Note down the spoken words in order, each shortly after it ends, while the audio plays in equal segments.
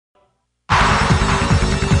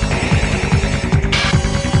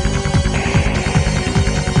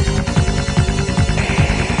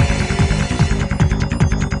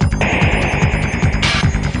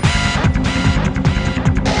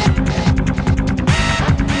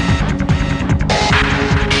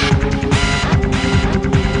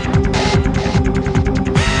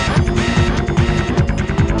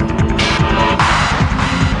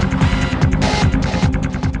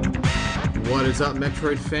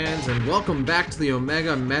Metroid fans, and welcome back to the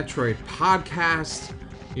Omega Metroid Podcast,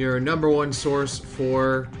 your number one source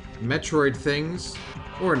for Metroid things,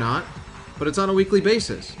 or not, but it's on a weekly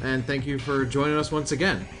basis, and thank you for joining us once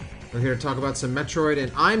again. We're here to talk about some Metroid,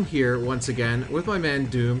 and I'm here once again with my man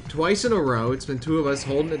Doom, twice in a row. It's been two of us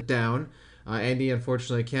holding it down. Andy,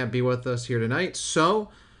 unfortunately, can't be with us here tonight,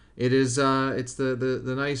 so it's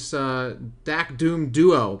the nice Dak Doom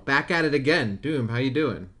duo back at it again. Doom, how you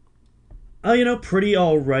doing? Pretty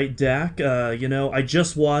alright, Dak. I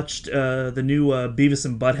just watched the new Beavis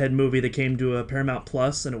and Butthead movie that came to Paramount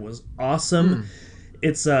Plus, and it was awesome.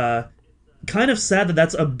 It's kind of sad that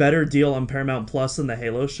that's a better deal on Paramount Plus than the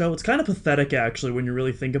Halo show. It's kind of pathetic, actually, when you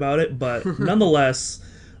really think about it, but nonetheless,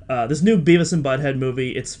 this new Beavis and Butthead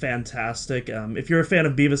movie, it's fantastic. If you're a fan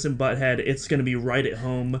of Beavis and Butthead, it's going to be right at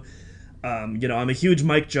home. I'm a huge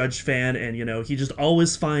Mike Judge fan, and, he just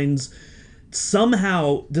always finds...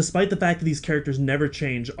 somehow, despite the fact that these characters never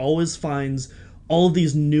change, always finds all of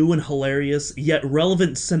these new and hilarious yet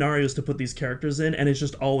relevant scenarios to put these characters in, and it's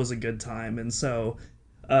just always a good time. And so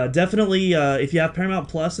definitely, if you have Paramount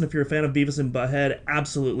Plus and if you're a fan of Beavis and Butthead,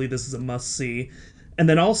 absolutely this is a must-see. And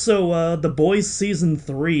then also The Boys Season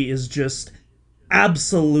 3 is just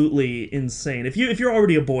absolutely insane. If you're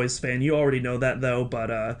already a Boys fan, you already know that though,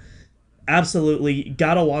 but absolutely,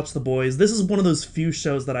 gotta watch The Boys. This is one of those few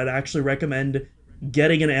shows that I'd actually recommend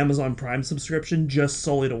getting an Amazon Prime subscription just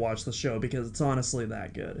solely to watch the show, because it's honestly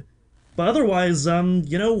that good. But otherwise, how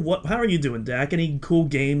are you doing, Dak? Any cool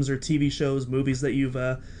games or TV shows, movies that you've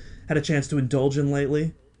had a chance to indulge in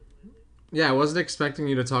lately? Yeah, I wasn't expecting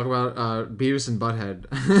you to talk about Beavis and Butthead.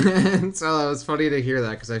 And so it was funny to hear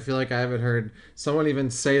that, because I feel like I haven't heard someone even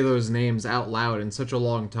say those names out loud in such a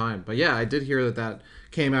long time. But yeah, I did hear that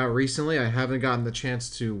came out recently. I haven't gotten the chance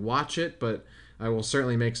to watch it, but I will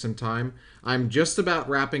certainly make some time. I'm just about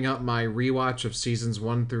wrapping up my rewatch of seasons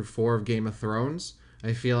 1 through 4 of Game of Thrones.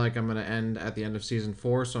 I feel like I'm going to end at the end of season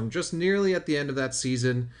 4, so I'm just nearly at the end of that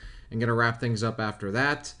season and going to wrap things up after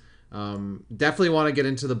that. Definitely want to get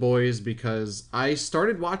into The Boys, because I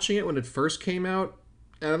started watching it when it first came out,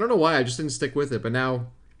 and I don't know why, I just didn't stick with it, but now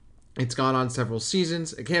it's gone on several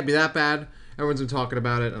seasons. It can't be that bad. Everyone's been talking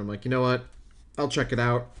about it, and I'm like, you know what? I'll check it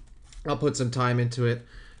out. I'll put some time into it.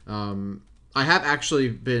 I have actually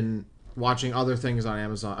been watching other things on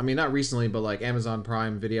Amazon. I mean, not recently, but like Amazon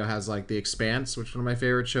Prime Video has like The Expanse, which is one of my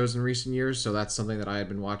favorite shows in recent years. So that's something that I had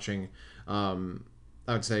been watching, I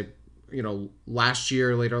would say, later last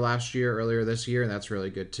year, earlier this year, and that's really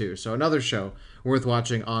good too. So another show worth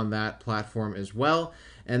watching on that platform as well.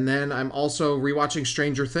 And then I'm also rewatching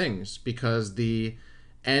Stranger Things, because the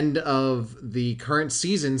end of the current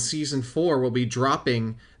season 4, will be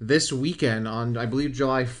dropping this weekend on, I believe,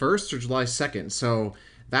 July 1st or July 2nd. So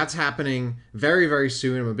that's happening very, very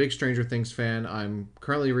soon. I'm a big Stranger Things fan. I'm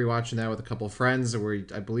currently rewatching that with a couple of friends.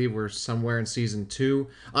 I believe we're somewhere in season 2.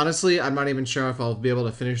 Honestly, I'm not even sure if I'll be able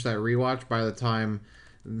to finish that rewatch by the time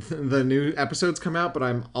the new episodes come out, but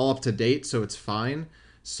I'm all up to date, so it's fine.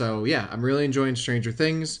 So yeah, I'm really enjoying Stranger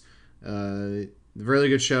Things. Really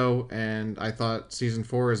good show, and I thought season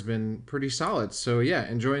 4 has been pretty solid. So yeah,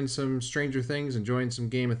 enjoying some Stranger Things, enjoying some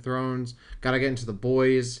Game of Thrones. Gotta get into The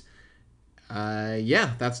Boys.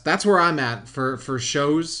 Yeah, that's where I'm at for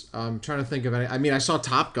shows. I'm trying to think of any. I mean, I saw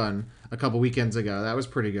Top Gun a couple weekends ago. That was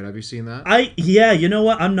pretty good. Have you seen that? Yeah, you know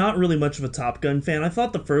what? I'm not really much of a Top Gun fan. I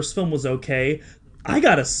thought the first film was okay. I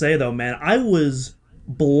gotta say though, man, I was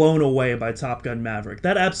blown away by Top Gun Maverick.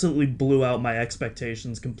 That absolutely blew out my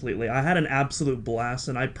expectations completely. I had an absolute blast,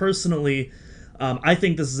 and I personally, I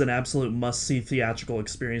think this is an absolute must-see theatrical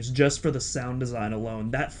experience just for the sound design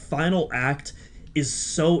alone. That final act is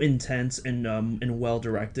so intense and well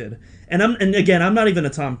directed. And again, I'm not even a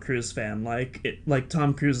Tom Cruise fan. Like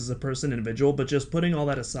Tom Cruise is a person, individual, but just putting all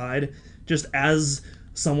that aside, just as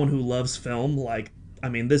someone who loves film,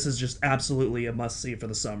 this is just absolutely a must-see for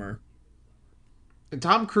the summer.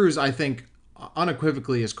 Tom Cruise, I think,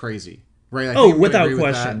 unequivocally is crazy, right? Without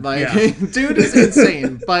question. Dude is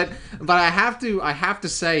insane. But I have to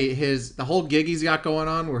say the whole gig he's got going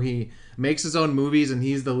on, where he makes his own movies and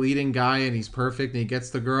he's the leading guy and he's perfect and he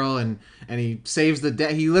gets the girl and he saves the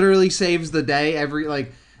day. He literally saves the day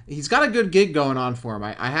he's got a good gig going on for him.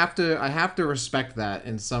 I have to respect that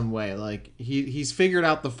in some way. Like he's figured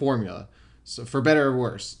out the formula, so for better or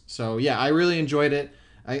worse. So yeah, I really enjoyed it.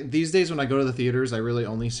 These days when I go to the theaters, I really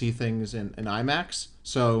only see things in IMAX.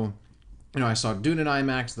 So, I saw Dune in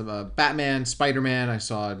IMAX, the Batman, Spider-Man. I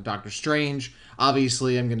saw Doctor Strange.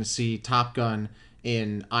 Obviously, I'm going to see Top Gun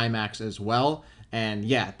in IMAX as well. And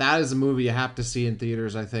yeah, that is a movie you have to see in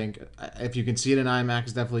theaters, I think. If you can see it in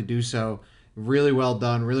IMAX, definitely do so. really well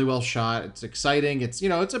done, really well shot. It's exciting. It's,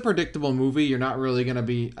 it's a predictable movie. You're not really going to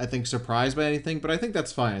be, I think, surprised by anything, but I think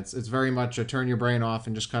that's fine. It's very much a turn your brain off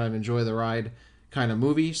and just kind of enjoy the ride kind of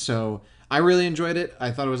movie. So I really enjoyed it.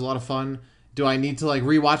 I thought it was a lot of fun. Do I need to like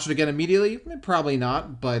rewatch it again immediately? Probably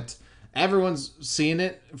not, but everyone's seen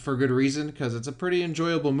it for good reason because it's a pretty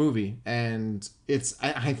enjoyable movie, and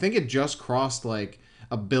I think it just crossed like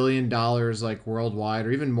 $1 billion like worldwide,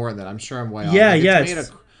 or even more than that. I'm sure I'm way off. Yeah, Like, yeah. it's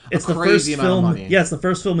made It's a the crazy first amount film. of money. Yeah, it's the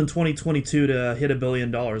first film in 2022 to hit $1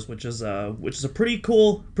 billion, which is a pretty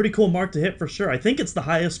cool mark to hit for sure. I think it's the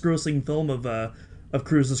highest grossing film of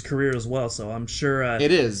Cruise's career as well. So I'm sure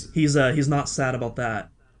It is. he's not sad about that.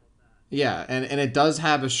 Yeah, and it does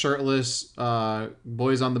have a shirtless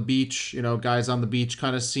boys on the beach, guys on the beach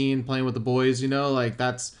kind of scene playing with the boys, like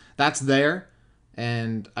that's there,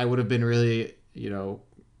 and I would have been really,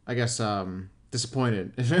 I guess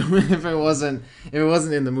disappointed if it wasn't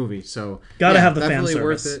in the movie. So Gotta yeah, have the fan definitely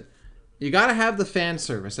worth service. it. You gotta have the fan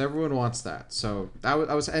service. Everyone wants that. So I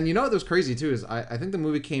was, and what was crazy too is I think the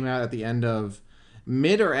movie came out at the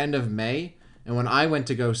mid or end of May, and when I went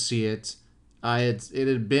to go see it, it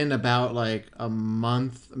had been about like a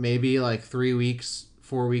month, maybe like 3 weeks,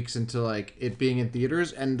 4 weeks into like it being in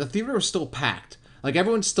theaters, and the theater was still packed. Like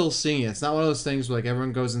everyone's still seeing it. It's not one of those things where like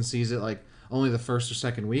everyone goes and sees it like only the first or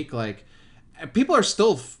second week. Like people are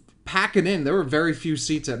still packing in. There were very few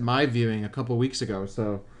seats at my viewing a couple weeks ago,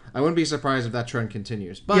 so I wouldn't be surprised if that trend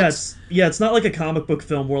continues. But It's not like a comic book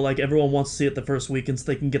film where like everyone wants to see it the first weekend so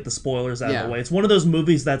they can get the spoilers out of Yeah. the way. It's one of those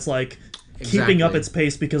movies that's like keeping up Exactly. its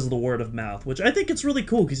pace because of the word of mouth, which I think it's really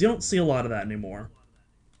cool because you don't see a lot of that anymore.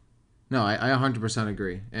 No, I 100%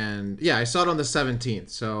 agree. And yeah, I saw it on the 17th,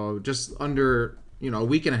 so just under, a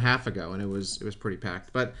week and a half ago, and it was pretty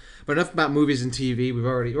packed. But enough about movies and TV. We're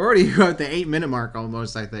already at the 8-minute mark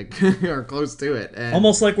almost, I think, or close to it. And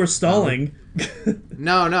Almost like we're stalling.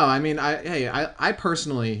 no, I mean, I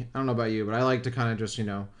personally, I don't know about you, but I like to kind of just,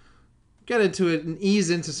 get into it and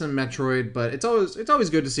ease into some Metroid, but it's always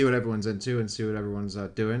good to see what everyone's into and see what everyone's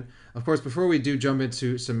doing. Of course, before we do jump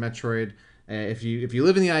into some Metroid, if you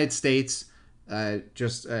live in the United States,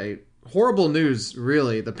 just horrible news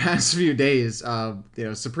really the past few days.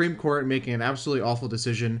 Supreme Court making an absolutely awful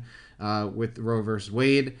decision with Roe versus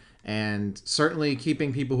Wade, and certainly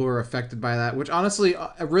keeping people who are affected by that, which honestly,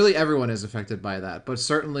 really everyone is affected by that, but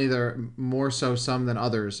certainly there are more so some than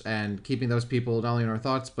others, and keeping those people not only in our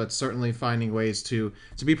thoughts, but certainly finding ways to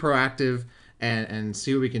be proactive and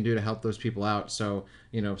see what we can do to help those people out. So,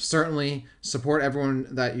 certainly support everyone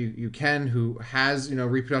that you can who has,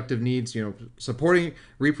 reproductive needs. Supporting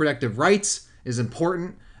reproductive rights is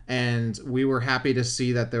important, and we were happy to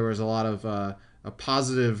see that there was a lot of a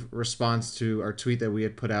positive response to our tweet that we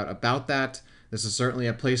had put out about that. This is certainly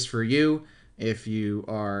a place for you if you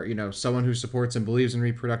are, someone who supports and believes in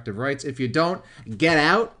reproductive rights. If you don't, get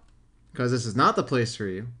out, because this is not the place for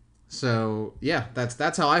you. So yeah,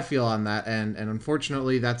 that's how I feel on that, and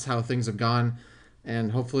unfortunately that's how things have gone,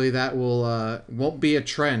 and hopefully that won't be a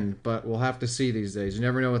trend, but we'll have to see these days. You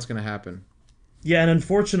never know what's going to happen. Yeah, and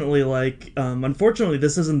unfortunately,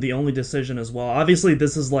 this isn't the only decision as well. Obviously,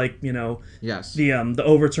 this is like Yes. the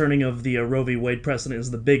overturning of the Roe v. Wade precedent is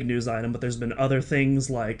the big news item, but there's been other things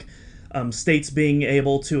like states being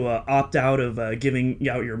able to opt out of giving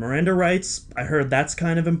out your Miranda rights. I heard that's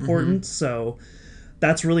kind of important, so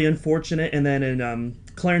that's really unfortunate. And then in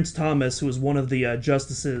Clarence Thomas, who was one of the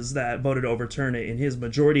justices that voted to overturn it, in his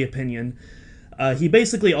majority opinion, he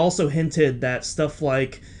basically also hinted that stuff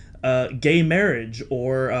like gay marriage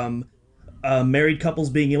or married couples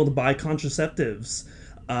being able to buy contraceptives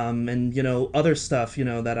and other stuff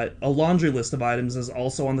that a laundry list of items is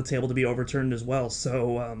also on the table to be overturned as well.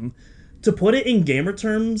 So to put it in gamer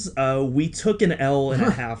terms, we took an L and a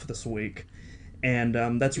half this week, and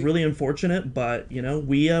that's really unfortunate. But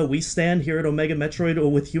we stand here at Omega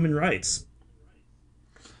Metroid with human rights.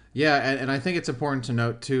 Yeah, and I think it's important to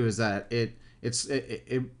note too is that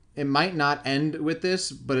it might not end with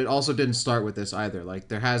this, but it also didn't start with this either. Like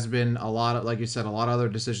there has been a lot of, like you said, a lot of other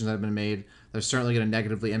decisions that have been made. They're certainly going to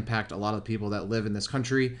negatively impact a lot of people that live in this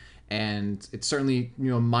country, and it's certainly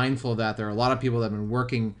mindful that there are a lot of people that have been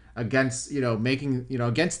working against making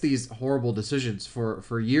against these horrible decisions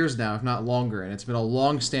for years now, if not longer, and it's been a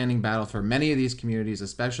long-standing battle for many of these communities,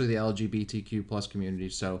 especially the LGBTQ plus community.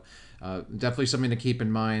 So definitely something to keep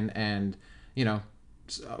in mind, and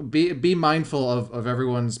be mindful of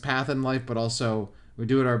everyone's path in life, but also we're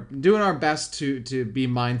doing our best to be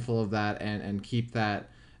mindful of that and keep that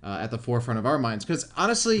at the forefront of our minds. Because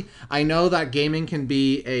honestly, I know that gaming can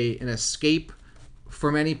be an escape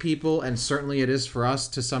for many people, and certainly it is for us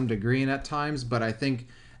to some degree and at times. But I think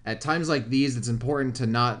at times like these, it's important to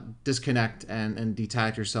not disconnect and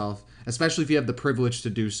detach yourself, especially if you have the privilege to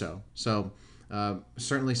do so. So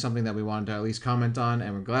certainly something that we wanted to at least comment on,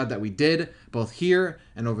 and we're glad that we did, both here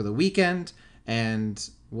and over the weekend. And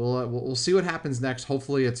we'll see what happens next.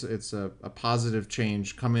 Hopefully it's a positive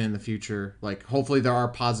change coming in the future. Like, hopefully there are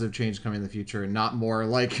positive changes coming in the future and not more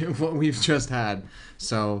like what we've just had.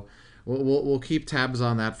 So we'll keep tabs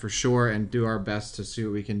on that for sure and do our best to see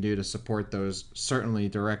what we can do to support those certainly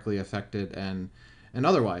directly affected and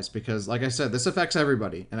otherwise, because like I said, this affects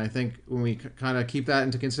everybody. And I think when we kind of keep that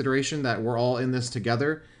into consideration, that we're all in this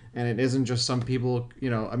together and it isn't just some people,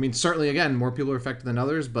 I mean, certainly again, more people are affected than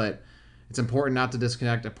others, but it's important not to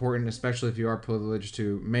disconnect, important, especially if you are privileged,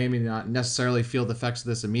 to maybe not necessarily feel the effects of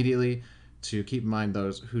this immediately, to keep in mind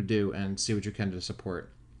those who do and see what you can to support.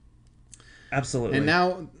 Absolutely.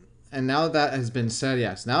 And now that has been said,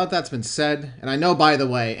 yes, now that that's been said, and I know, by the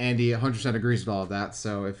way, Andy 100% agrees with all of that,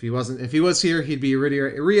 so if he was here, he'd be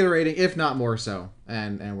reiterating, if not more so,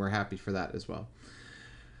 and we're happy for that as well.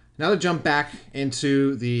 Now to jump back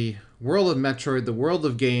into the world of Metroid, the world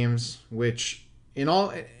of games, which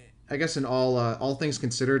all things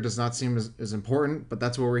considered does not seem as important, but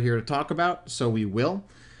that's what we're here to talk about, so we will.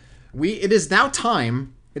 It is now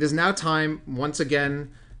time once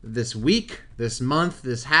again, this week, this month,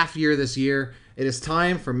 this half year, this year, it is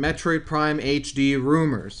time for Metroid Prime HD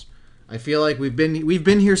rumors. I feel like we've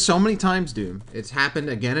been here so many times, Doom. It's happened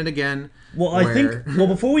again and again. Well, I think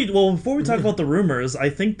before we talk about the rumors, I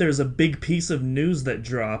think there's a big piece of news that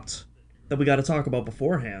dropped that we got to talk about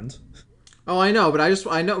beforehand. Oh, I know, but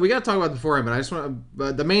I know we got to talk about it beforehand,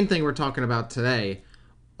 but the main thing we're talking about today,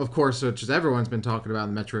 of course, which is everyone's been talking about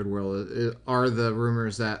in the Metroid world, are the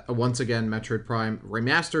rumors that once again Metroid Prime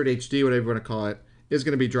Remastered HD, whatever you want to call it, is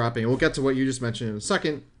going to be dropping. We'll get to what you just mentioned in a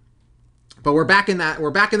second. But we're back in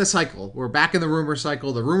the cycle. We're back in the rumor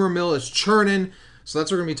cycle. The rumor mill is churning. So that's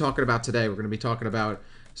what we're going to be talking about today. We're going to be talking about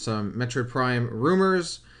some Metroid Prime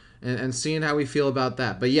rumors and seeing how we feel about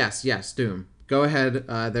that. But yes, Doom, go ahead.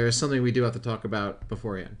 There is something we do have to talk about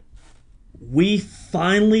beforehand. We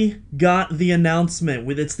finally got the announcement.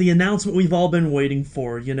 It's the announcement we've all been waiting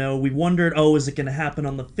for. We wondered, is it going to happen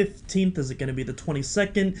on the 15th? Is it going to be the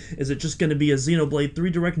 22nd? Is it just going to be a Xenoblade 3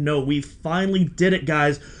 Direct? No, we finally did it,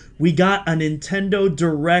 guys. We got a Nintendo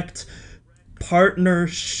Direct partner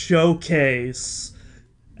showcase.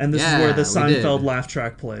 And this is where the Seinfeld laugh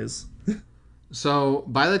track plays. So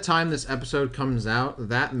by the time this episode comes out,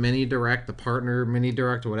 that mini direct, the partner mini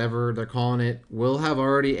direct, whatever they're calling it, will have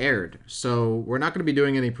already aired. So we're not going to be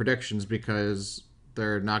doing any predictions because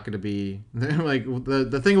they're not going to be like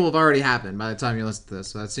the thing will have already happened by the time you listen to this.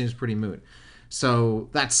 So that seems pretty moot. So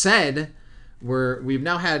that said, we've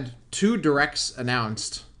now had 2 directs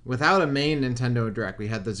announced without a main Nintendo Direct. We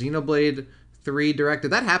had the Xenoblade 3 Direct.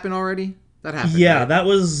 Did that happen already? That happened. Yeah, right? that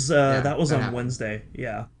was on happened. Wednesday.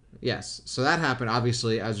 Yeah. Yes, so that happened.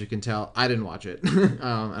 Obviously, as you can tell, I didn't watch it, and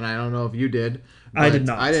I don't know if you did. I did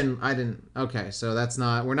not. I didn't. Okay, so that's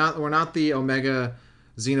not. We're not the Omega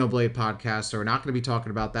Xenoblade podcast, so we're not going to be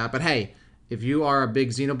talking about that. But hey, if you are a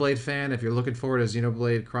big Xenoblade fan, if you're looking forward to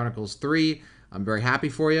Xenoblade Chronicles 3, I'm very happy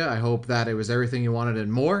for you. I hope that it was everything you wanted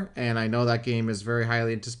and more. And I know that game is very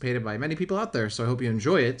highly anticipated by many people out there, so I hope you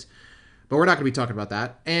enjoy it. But we're not going to be talking about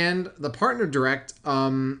that. And the partner direct.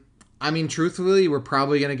 I mean, truthfully, we're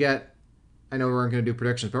probably going to get... I know we weren't going to do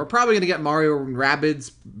predictions, but we're probably going to get Mario & Rabbids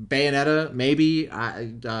Bayonetta, maybe.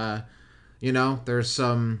 There's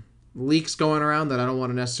some leaks going around that I don't want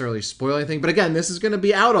to necessarily spoil anything. But again, this is going to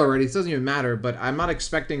be out already. It doesn't even matter, but I'm not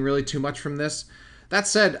expecting really too much from this. That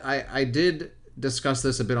said, I did discuss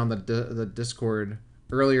this a bit on the Discord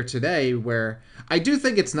earlier today, where I do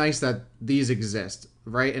think it's nice that these exist,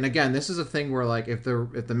 right? And again, this is a thing where, like, if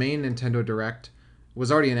the main Nintendo Direct was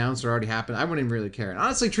already announced or already happened, I wouldn't even really care. And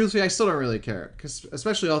honestly, truthfully, I still don't really care, because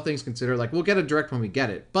especially all things considered, like, we'll get a Direct when we get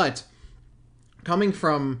it. But coming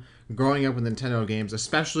from growing up with Nintendo games,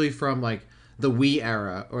 especially from like the Wii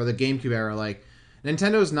era or the GameCube era, like,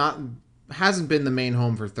 hasn't been the main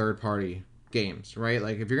home for third-party games, right?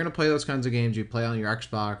 Like, if you're gonna play those kinds of games, you play on your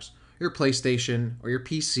Xbox, your PlayStation, or your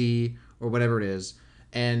PC, or whatever it is.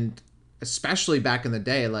 And especially back in the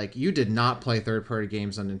day, like, you did not play third-party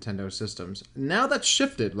games on Nintendo systems. Now that's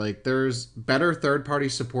shifted. Like, there's better third-party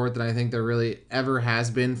support than I think there really ever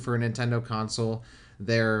has been for a Nintendo console.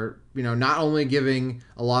 They're, not only giving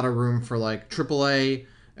a lot of room for, like, AAA,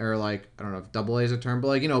 or, like, I don't know if AA is a term, but,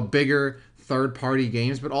 like, bigger third-party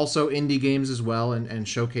games, but also indie games as well, and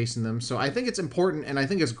showcasing them. So I think it's important, and I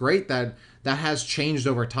think it's great that has changed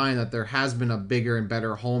over time, that there has been a bigger and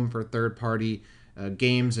better home for third-party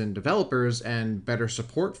games and developers and better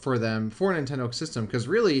support for them for a Nintendo system, because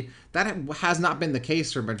really that has not been the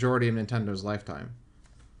case for majority of Nintendo's lifetime.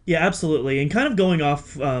 Yeah, absolutely. And kind of going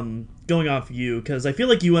off you, because I feel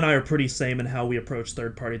like you and I are pretty same in how we approach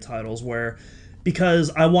third party titles. Where because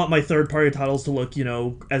I want my third party titles to look,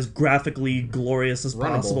 as graphically glorious as Runnable.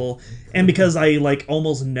 possible, and because I like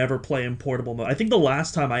almost never play in portable mode. I think the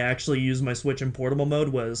last time I actually used my Switch in portable mode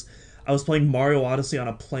was I was playing Mario Odyssey on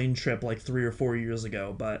a plane trip like 3 or 4 years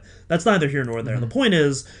ago. But that's neither here nor there. The point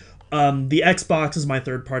is, the Xbox is my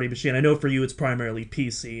third party machine. I know for you it's primarily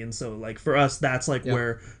PC, and so like for us that's like Yep.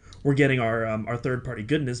 where we're getting our third party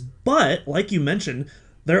goodness. But like you mentioned,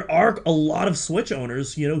 there are a lot of Switch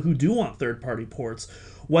owners, who do want third party ports,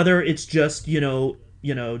 whether it's just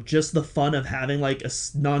just the fun of having like a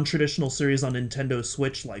non-traditional series on Nintendo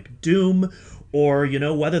Switch like Doom, or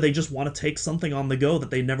whether they just want to take something on the go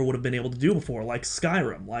that they never would have been able to do before, like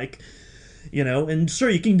Skyrim, and sure,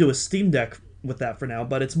 you can do a Steam Deck with that for now,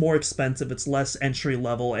 but it's more expensive, it's less entry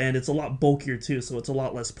level, and it's a lot bulkier too, so it's a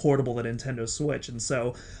lot less portable than Nintendo Switch. And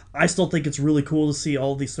so I still think it's really cool to see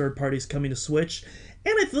all these third parties coming to Switch.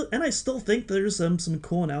 And I still think there's some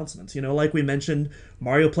cool announcements. Like we mentioned,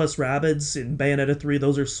 Mario plus Rabbids and Bayonetta 3,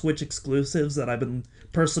 those are Switch exclusives that I've been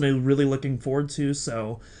personally really looking forward to.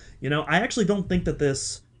 So, I actually don't think that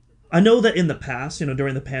this. I know that in the past,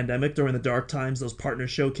 during the pandemic, during the dark times, those partner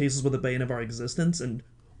showcases were the bane of our existence. And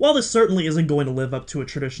while this certainly isn't going to live up to a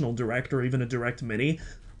traditional direct or even a direct mini,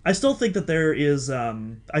 I still think that there is.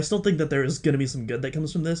 I still think that there is going to be some good that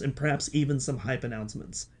comes from this, and perhaps even some hype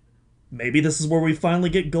announcements. Maybe this is where we finally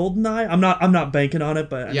get GoldenEye. I'm not banking on it,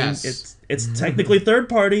 but I Yes. mean it's technically third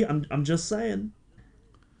party. I'm just saying.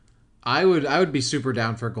 I would be super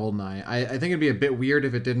down for GoldenEye. I think it'd be a bit weird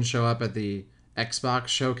if it didn't show up at the Xbox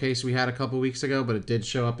showcase we had a couple weeks ago, but it did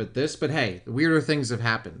show up at this. But hey, weirder things have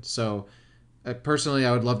happened. So personally,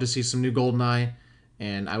 I would love to see some new GoldenEye,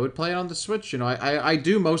 and I would play it on the Switch. I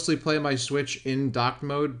do mostly play my Switch in docked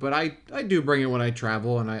mode, but I do bring it when I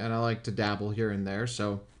travel, and I like to dabble here and there.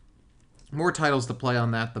 So more titles to play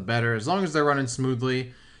on that, the better. As long as they're running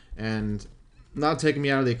smoothly and not taking me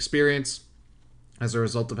out of the experience as a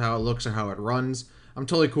result of how it looks or how it runs, I'm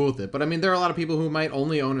totally cool with it. But I mean, there are a lot of people who might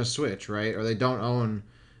only own a Switch, right? Or they don't own,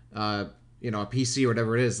 a PC or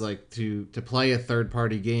whatever it is, like to play a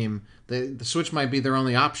third-party game. The Switch might be their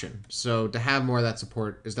only option. So to have more of that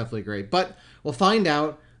support is definitely great. But we'll find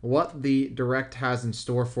out what the Direct has in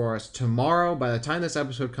store for us tomorrow. By the time this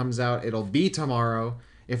episode comes out, it'll be tomorrow,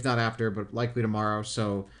 if not after, but likely tomorrow.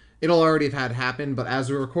 So it'll already have had happened, but as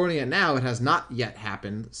we're recording it now, it has not yet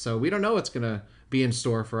happened. So we don't know what's going to be in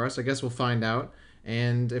store for us. I guess we'll find out.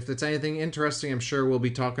 And if it's anything interesting, I'm sure we'll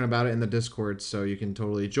be talking about it in the Discord, so you can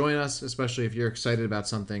totally join us, especially if you're excited about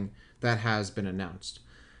something that has been announced.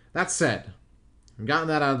 That said, we've gotten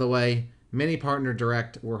that out of the way. Mini Partner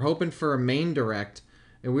Direct. We're hoping for a main Direct.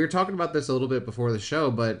 And we were talking about this a little bit before the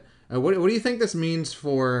show, but what do you think this means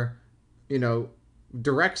for,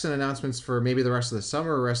 directs and announcements for maybe the rest of the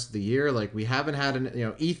summer or rest of the year? Like, we haven't had an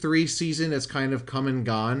E3 season has kind of come and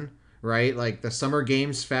gone, right? Like, the Summer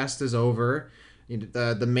Games Fest is over.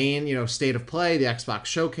 The main state of play, the Xbox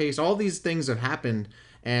showcase, all these things have happened,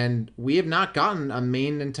 and we have not gotten a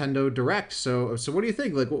main Nintendo Direct. So what do you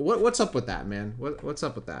think? Like, what's up with that, man? What's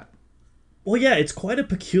up with that? Well, yeah, it's quite a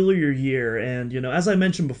peculiar year, and as I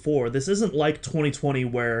mentioned before, this isn't like 2020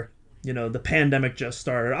 where the pandemic just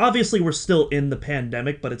started. Obviously, we're still in the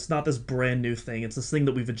pandemic, but it's not this brand new thing. It's this thing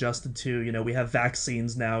that we've adjusted to. We have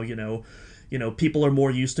vaccines now. People are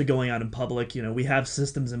more used to going out in public. We have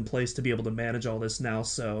systems in place to be able to manage all this now.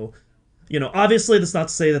 So, obviously, that's not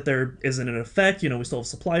to say that there isn't an effect. We still have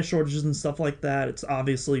supply shortages and stuff like that. It's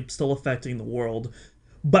obviously still affecting the world.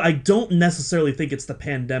 But I don't necessarily think it's the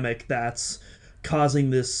pandemic that's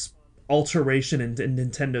causing this alteration in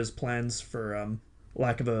Nintendo's plans for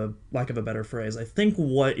lack of a better phrase. I think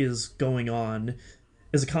what is going on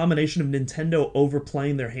is a combination of Nintendo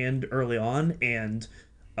overplaying their hand early on and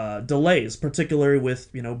delays, particularly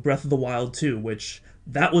with Breath of the Wild 2, which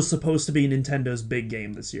that was supposed to be Nintendo's big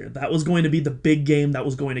game this year. That was going to be the big game that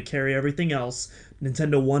was going to carry everything else.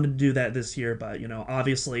 Nintendo wanted to do that this year, but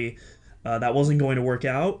obviously that wasn't going to work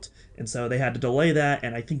out, and so they had to delay that.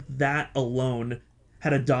 And I think that alone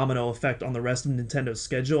had a domino effect on the rest of Nintendo's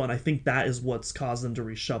schedule, and I think that is what's caused them to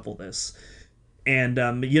reshuffle this. And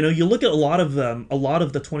you look at a lot of the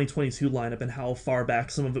 2022 lineup and how far back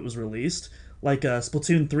some of it was released, like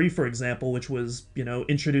Splatoon 3, for example, which was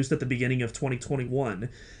introduced at the beginning of 2021,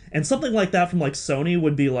 and something like that from like Sony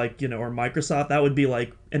would be like or Microsoft, that would be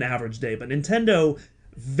like an average day. But Nintendo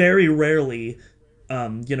very rarely,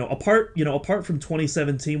 apart from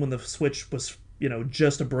 2017 when the Switch was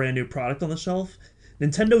just a brand new product on the shelf,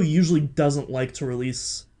 Nintendo usually doesn't like to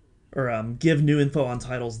release or give new info on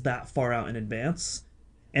titles that far out in advance.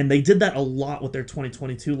 And they did that a lot with their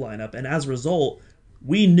 2022 lineup. And as a result,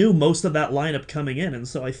 we knew most of that lineup coming in. And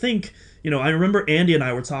so I think, I remember Andy and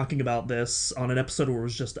I were talking about this on an episode where it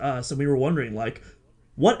was just us, and we were wondering, like,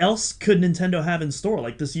 what else could Nintendo have in store?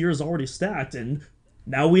 Like, this year is already stacked, and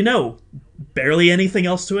now we know barely anything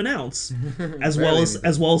else to announce, as well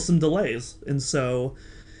as some delays. And so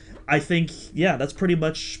I think, yeah, that's pretty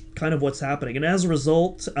much kind of what's happening. And as a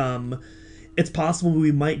result, it's possible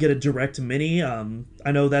we might get a direct mini.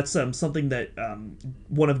 I know that's something that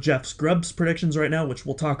one of Jeff Grubb's predictions right now, which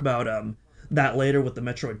we'll talk about that later with the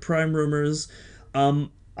Metroid Prime rumors.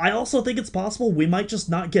 I also think it's possible we might just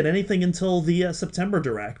not get anything until the September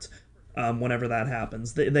Direct, whenever that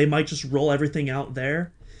happens. They might just roll everything out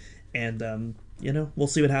there, and we'll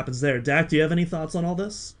see what happens there. Dak, do you have any thoughts on all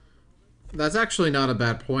this? That's actually not a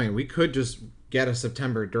bad point. We could just get a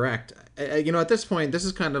September Direct. At this point, this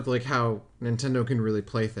is kind of like how Nintendo can really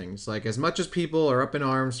play things. Like, as much as people are up in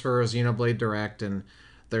arms for a Xenoblade Direct, and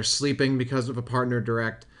they're sleeping because of a partner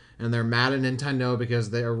Direct, and they're mad at Nintendo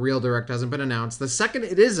because their real Direct hasn't been announced, the second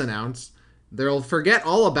it is announced, they'll forget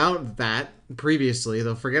all about that previously.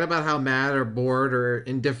 They'll forget about how mad or bored or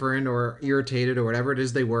indifferent or irritated or whatever it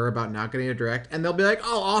is they were about not getting a Direct, and they'll be like,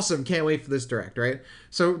 oh, awesome, can't wait for this Direct, right?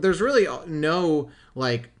 So there's really no,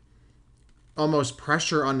 like, almost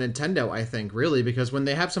pressure on Nintendo, I think, really, because when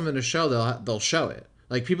they have something to show, they'll show it.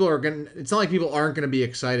 Like, people are going to... It's not like people aren't going to be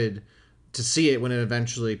excited to see it when it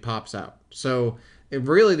eventually pops out. So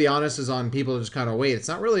really the onus is on people to just kind of wait. It's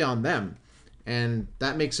not really on them. And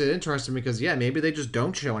that makes it interesting because, yeah, maybe they just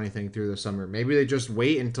don't show anything through the summer. Maybe they just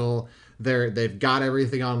wait until they've got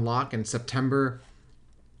everything on lock in September.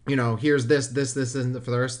 Here's this, and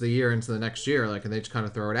for the rest of the year into the next year, like, and they just kind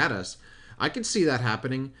of throw it at us. I could see that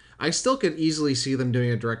happening. I still could easily see them doing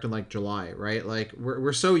a Direct in, like, July, right? Like,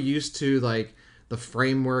 we're so used to, like, the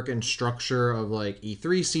framework and structure of, like,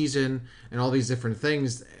 E3 season and all these different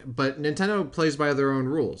things, but Nintendo plays by their own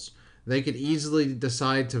rules. They could easily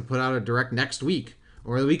decide to put out a Direct next week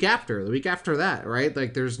or the week after that, right?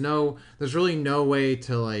 Like, there's really no way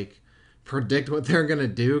to, like, predict what they're going to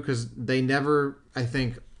do, because they never, I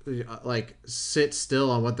think, like, sit still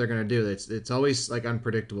on what they're going to do. It's always, like,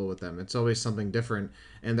 unpredictable with them. It's always something different,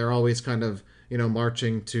 and they're always kind of,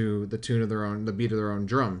 marching to the tune of the beat of their own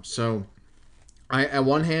drum. So at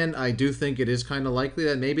one hand, I do think it is kind of likely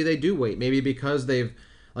that maybe they do wait. Maybe because they've,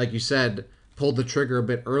 like you said, pulled the trigger a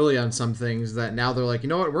bit early on some things, that now they're like, you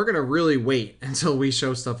know what, we're going to really wait until we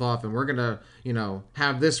show stuff off, and we're going to,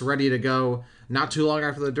 have this ready to go not too long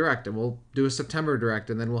after the Direct, and we'll do a September Direct,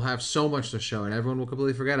 and then we'll have so much to show, and everyone will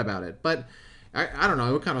completely forget about it. But I don't know,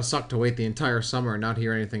 it would kind of suck to wait the entire summer and not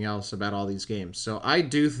hear anything else about all these games. So I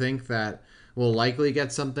do think that we'll likely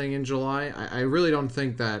get something in July. I really don't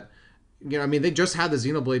think that, they just had the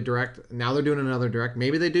Xenoblade Direct. Now they're doing another Direct.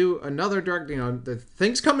 Maybe they do another Direct. The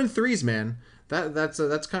things come in threes, man. That's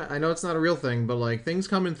kind of, I know it's not a real thing, but, like, things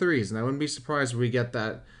come in threes, and I wouldn't be surprised if we get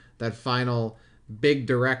that final big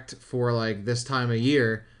Direct for, like, this time of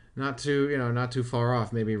year. Not too far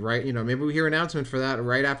off. Maybe maybe we hear an announcement for that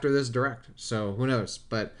right after this Direct. So who knows?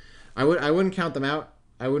 But I wouldn't count them out.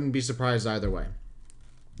 I wouldn't be surprised either way.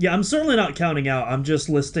 Yeah, I'm certainly not counting out. I'm just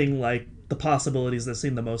listing, like, the possibilities that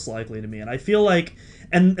seem the most likely to me. And I feel like,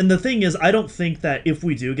 and the thing is, I don't think that if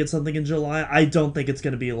we do get something in July, I don't think it's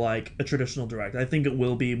going to be like a traditional Direct. I think it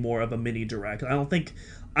will be more of a mini Direct. I don't think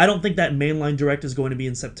that mainline Direct is going to be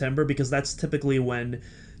in September, because that's typically when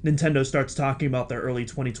Nintendo starts talking about their early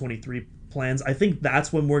 2023 plans. I think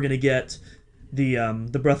that's when we're going to get the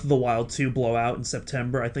Breath of the Wild 2 blowout in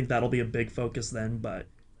September. I think that'll be a big focus then, but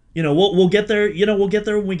we'll get there. We'll get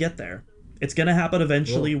there when we get there. It's going to happen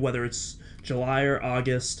eventually, cool. Whether it's July or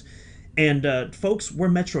August. And folks, we're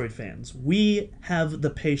Metroid fans. We have the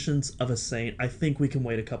patience of a saint. I think we can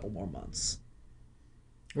wait a couple more months.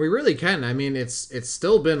 We really can. I mean, it's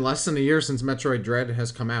still been less than a year since Metroid Dread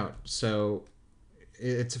has come out, so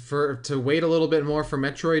it's to wait a little bit more for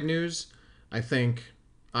Metroid news. I think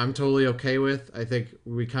I'm totally okay with. I think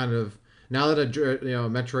we kind of, now that a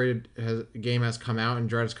Metroid game has come out and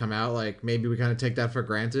Dread has come out, like, maybe we kind of take that for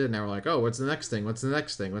granted, and now we're like, oh, what's the next thing? What's the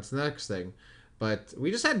next thing? What's the next thing? But we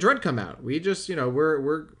just had Dread come out. We just,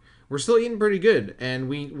 we're still eating pretty good, and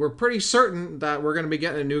we're pretty certain that we're going to be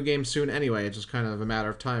getting a new game soon anyway. It's just kind of a matter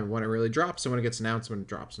of time when it really drops and when it gets announced, when it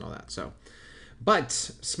drops and all that. So, but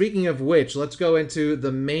speaking of which, let's go into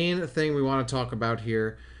the main thing we want to talk about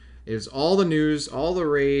here. Is all the news, all the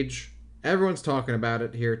rage. Everyone's talking about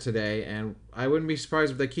it here today, and I wouldn't be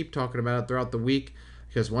surprised if they keep talking about it throughout the week.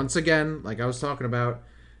 because once again, like I was talking about,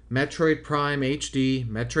 Metroid Prime HD,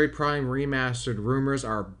 Metroid Prime Remastered rumors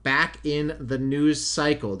are back in the news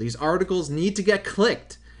cycle. These articles need to get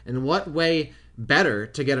clicked. And what way better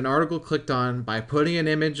to get an article clicked on by putting an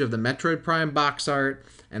image of the Metroid Prime box art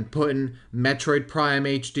and putting Metroid Prime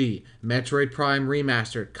HD, Metroid Prime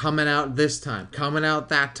Remastered, coming out this time, coming out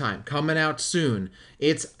that time, coming out soon.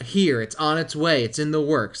 It's here, it's on its way, it's in the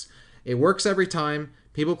works. It works every time.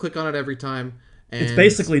 People click on it every time. And It's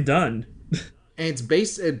basically done.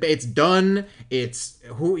 it's done. It's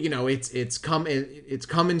it's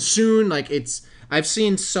coming soon. Like I've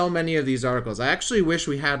seen so many of these articles. I actually wish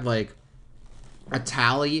we had like a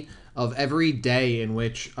tally of every day in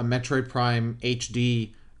which a Metroid Prime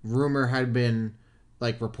HD rumor had been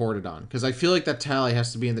like reported on, because I feel like that tally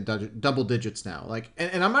has to be in the double digits now. Like,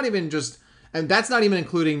 and I'm not even just, and that's not even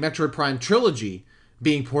including Metroid Prime Trilogy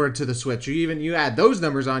being ported to the Switch. You add those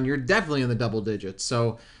numbers on, you're definitely in the double digits.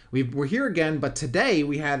 So we're here again, but today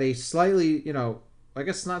we had a slightly, I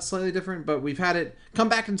guess not slightly different, but we've had it come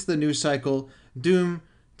back into the news cycle. Doom,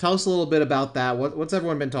 tell us a little bit about that. What's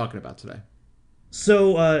everyone been talking about today?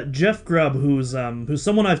 So Jeff Grubb, who's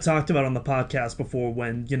someone I've talked about on the podcast before,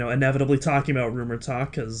 when inevitably talking about Rumor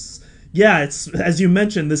Talk, because yeah, it's, as you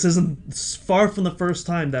mentioned, this isn't far from the first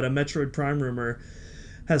time that a Metroid Prime rumor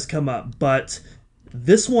has come up, but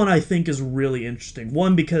this one I think is really interesting.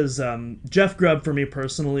 One, because Jeff Grubb, for me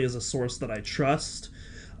personally, is a source that I trust.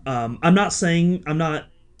 I'm not saying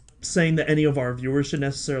that any of our viewers should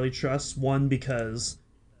necessarily trust. One, because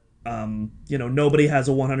nobody has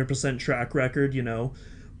a 100% track record,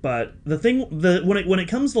 But when it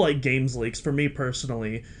comes to like games leaks, for me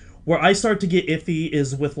personally, where I start to get iffy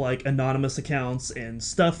is with like anonymous accounts and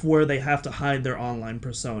stuff where they have to hide their online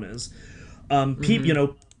personas.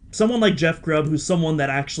 Someone like Jeff Grubb, who's someone that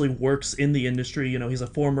actually works in the industry, he's a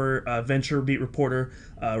former Venture Beat reporter,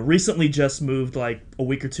 recently just moved like a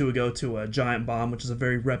week or two ago to a Giant Bomb, which is a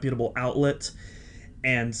very reputable outlet.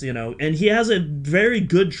 And and he has a very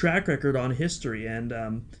good track record on history, and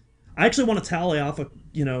I actually want to tally off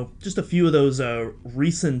just a few of those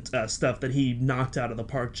recent stuff that he knocked out of the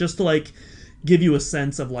park, just to like give you a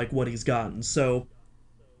sense of like what he's gotten. So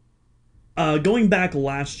going back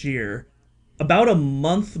last year, about a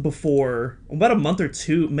month or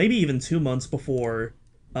two, maybe even 2 months before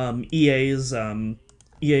EA's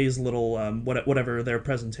little whatever their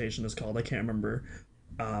presentation is called, I can't remember,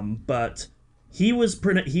 but he was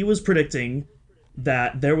predicting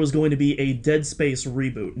that there was going to be a Dead Space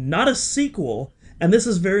reboot, not a sequel. And this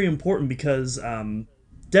is very important because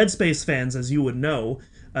Dead Space fans, as you would know,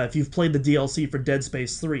 if you've played the DLC for Dead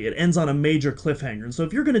Space 3, it ends on a major cliffhanger. And so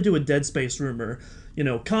if you're going to do a Dead Space rumor,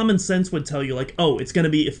 common sense would tell you like, oh, it's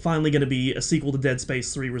finally going to be a sequel to Dead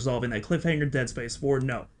Space 3 resolving that cliffhanger. Dead Space 4,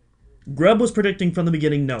 no. Grubb was predicting from the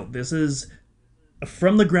beginning, no, this is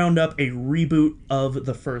from the ground up a reboot of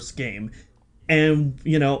the first game. And,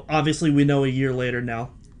 obviously we know a year later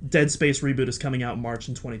now, Dead Space reboot is coming out in March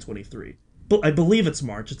in 2023. But I believe it's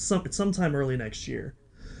March. It's sometime early next year.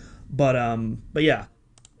 But yeah.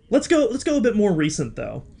 Let's go a bit more recent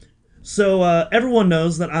though. So everyone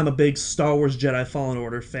knows that I'm a big Star Wars Jedi Fallen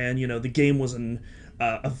Order fan. The game was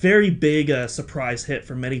a very big surprise hit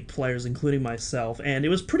for many players, including myself, and it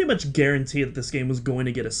was pretty much guaranteed that this game was going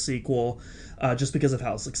to get a sequel, just because of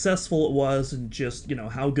how successful it was and just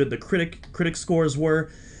how good the critic scores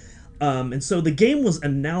were. And so the game was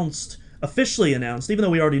officially announced, even though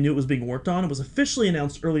we already knew it was being worked on. It was officially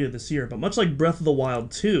announced earlier this year, but much like Breath of the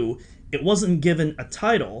Wild 2, it wasn't given a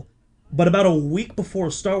title. But about a week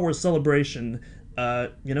before Star Wars Celebration,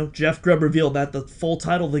 Jeff Grubb revealed that the full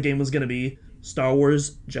title of the game was going to be Star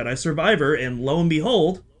Wars Jedi Survivor, and lo and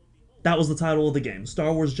behold, that was the title of the game,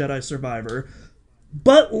 Star Wars Jedi Survivor.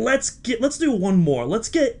 But let's do one more. Let's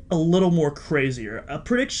get a little more crazier. A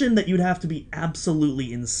prediction that you'd have to be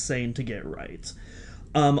absolutely insane to get right.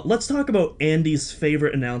 Let's talk about Andy's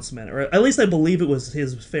favorite announcement, or at least I believe it was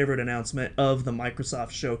his favorite announcement of the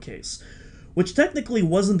Microsoft Showcase, which technically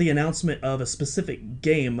wasn't the announcement of a specific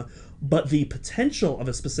game, but the potential of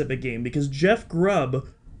a specific game, because Jeff Grubb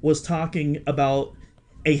was talking about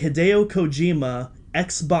a Hideo Kojima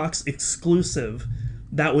Xbox exclusive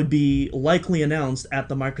that would be likely announced at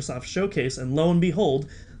the Microsoft Showcase, and lo and behold,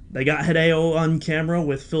 they got Hideo on camera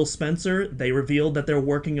with Phil Spencer. They revealed that they're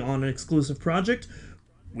working on an exclusive project.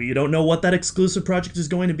 We don't know what that exclusive project is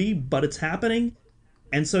going to be, but it's happening.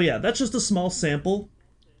 And so yeah, that's just a small sample.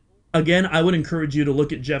 Again, I would encourage you to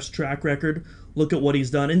look at Jeff's track record, look at what he's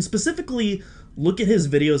done, and specifically look at his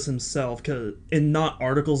videos himself, and not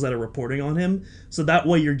articles that are reporting on him. So that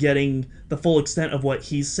way you're getting the full extent of what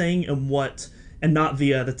he's saying and what and not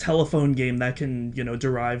the telephone game that can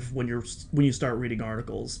derive when you start reading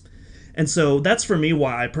articles. And so that's for me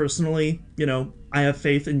why I personally, I have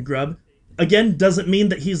faith in Grubb. Again, doesn't mean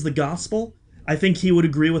that he's the gospel. I think he would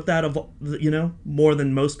agree with that more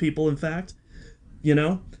than most people, in fact,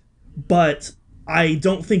 but I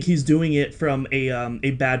don't think he's doing it from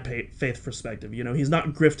a bad faith perspective. He's not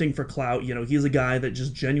grifting for clout. He's a guy that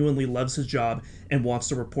just genuinely loves his job and wants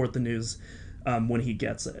to report the news when he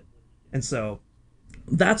gets it. And so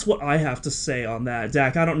that's what I have to say on that.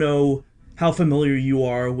 Dak, I don't know how familiar you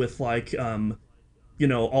are with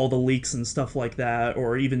all the leaks and stuff like that,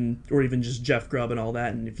 or even just Jeff Grubb and all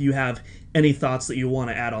that, and if you have any thoughts that you want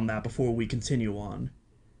to add on that before we continue on.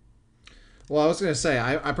 Well, I was going to say,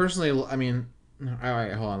 I personally, I mean, all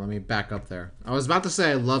right, hold on, let me back up there. I was about to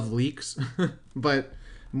say I love leaks, but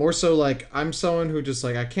more so like I'm someone who just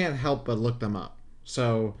like I can't help but look them up.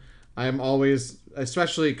 So I'm always,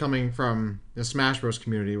 especially coming from the Smash Bros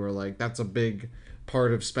community, where like that's a big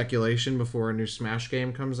part of speculation before a new Smash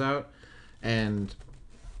game comes out, and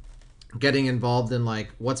getting involved in like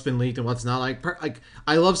what's been leaked and what's not. Like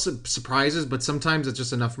I love surprises, but sometimes it's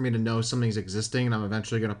just enough for me to know something's existing and I'm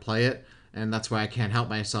eventually going to play it, and that's why I can't help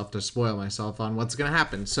myself to spoil myself on what's going to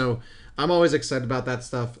happen. So I'm always excited about that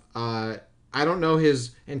stuff. I don't know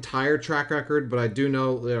his entire track record, but I do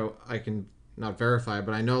know, I can not verify,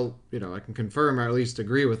 but I know, I can confirm or at least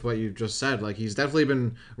agree with what you just said. Like he's definitely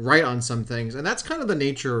been right on some things, and that's kind of the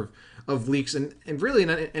nature of leaks and really in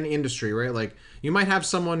any industry, right? Like you might have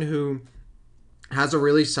someone who has a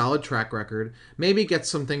really solid track record, maybe gets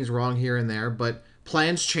some things wrong here and there, but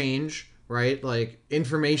plans change, right? Like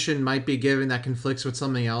information might be given that conflicts with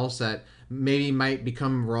something else that maybe might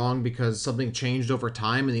become wrong because something changed over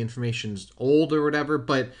time and the information's old or whatever.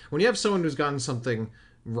 But when you have someone who's gotten something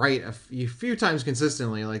right a few times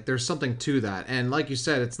consistently, like there's something to that. And like you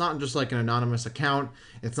said, it's not just like an anonymous account.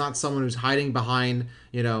 It's not someone who's hiding behind,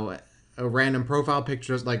 a random profile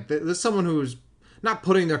picture. Like there's someone who's not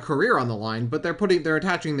putting their career on the line, but they're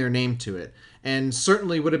attaching their name to it. And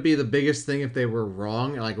certainly, would it be the biggest thing if they were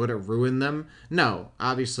wrong? Like, would it ruin them? No,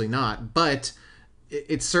 obviously not. But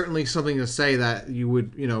it's certainly something to say that you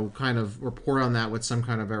would, kind of report on that with some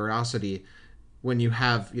kind of veracity when you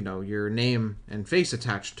have, your name and face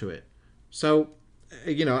attached to it. So,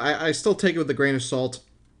 I still take it with a grain of salt.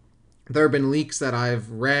 There have been leaks that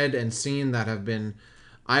I've read and seen that have been,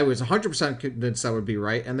 I was 100% convinced that would be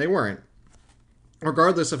right, and they weren't,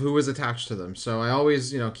 regardless of who was attached to them. So I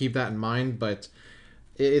always, keep that in mind, but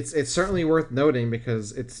it's certainly worth noting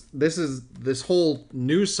because this whole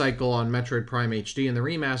news cycle on Metroid Prime HD and the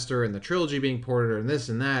remaster and the trilogy being ported and this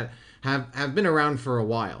and that have been around for a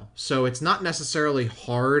while. So it's not necessarily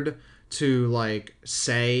hard to like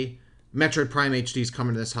say Metroid Prime HD is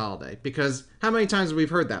coming to this holiday, because how many times have we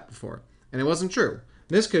heard that before? And it wasn't true.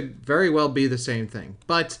 This could very well be the same thing,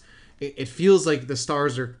 but it feels like the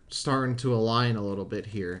stars are starting to align a little bit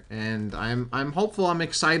here, and I'm hopeful, I'm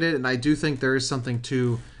excited, and I do think there is something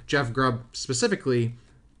to Jeff Grubb specifically,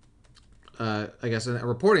 I guess,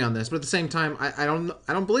 reporting on this. But at the same time, I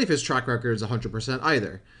don't believe his track record is 100%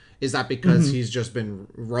 either. Is that because he's just been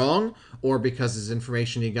wrong, or because his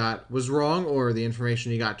information he got was wrong, or the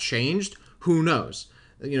information he got changed? Who knows?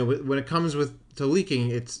 When it comes to leaking,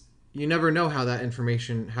 you never know how that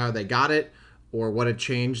information, how they got it, or what had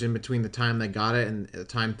changed in between the time they got it and the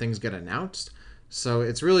time things get announced. So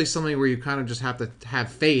it's really something where you kind of just have to have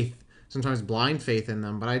faith, sometimes blind faith in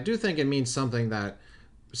them. But I do think it means something that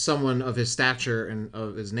someone of his stature and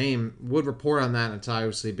of his name would report on that. It's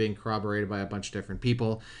obviously being corroborated by a bunch of different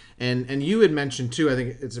people. And you had mentioned too, I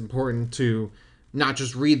think it's important to not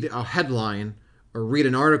just read a headline or read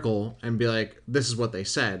an article and be like, this is what they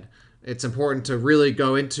said. It's important to really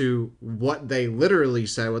go into what they literally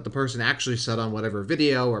said, what the person actually said on whatever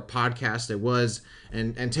video or podcast it was,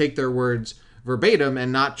 and take their words verbatim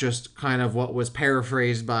and not just kind of what was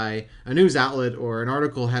paraphrased by a news outlet or an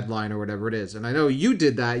article headline or whatever it is. And I know you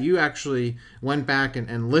did that. You actually went back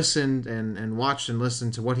and listened and watched and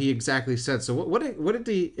listened to what he exactly said. So what did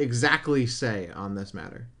he exactly say on this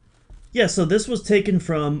matter? Yeah, so this was taken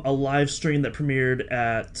from a live stream that premiered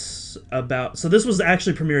at about... So this was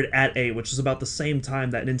actually premiered at 8, which is about the same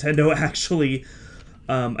time that Nintendo actually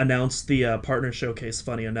announced the partner showcase,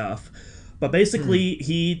 funny enough. But basically,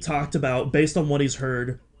 he talked about, based on what he's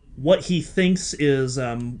heard, what he thinks is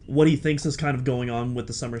kind of going on with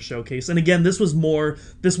the summer showcase. And again, this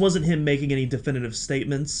wasn't him making any definitive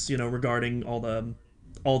statements, regarding all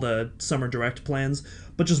the summer direct plans,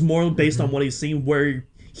 but just more based on what he's seen, where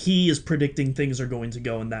he is predicting things are going to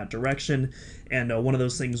go in that direction. And one of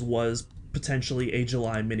those things was potentially a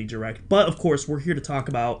July mini direct. But of course, we're here to talk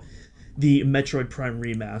about the Metroid Prime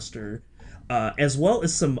remaster, as well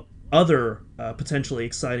as some other potentially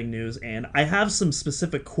exciting news. And I have some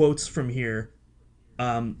specific quotes from here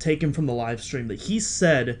taken from the live stream that he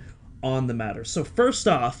said on the matter. So first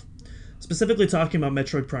off, specifically talking about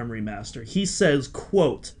Metroid Prime Remaster, he says,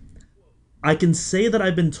 quote, I can say that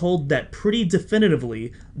I've been told that pretty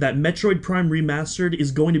definitively that Metroid Prime Remastered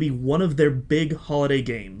is going to be one of their big holiday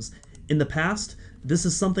games. In the past, this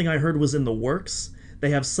is something I heard was in the works. They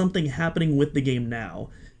have something happening with the game now.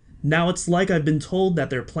 Now it's like I've been told that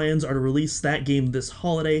their plans are to release that game this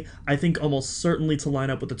holiday, I think almost certainly to line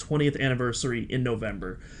up with the 20th anniversary in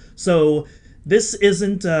November. So this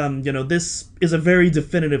isn't, this is a very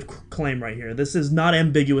definitive claim right here. This is not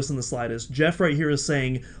ambiguous in the slightest. Jeff right here is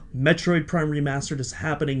saying Metroid Prime Remastered is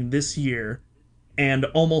happening this year, and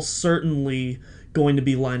almost certainly going to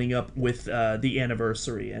be lining up with the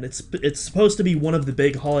anniversary. And it's supposed to be one of the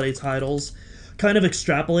big holiday titles. Kind of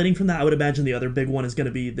extrapolating from that, I would imagine the other big one is going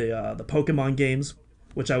to be the Pokemon games,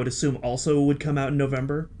 which I would assume also would come out in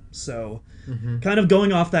November. So, kind of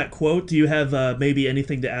going off that quote, do you have maybe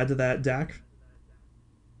anything to add to that, Dak?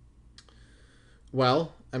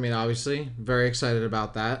 Well, I mean, obviously, very excited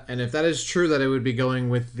about that. And if that is true that it would be going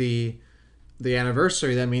with the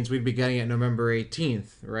anniversary, that means we'd be getting it November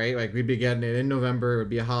 18th, right? Like we'd be getting it in November, it would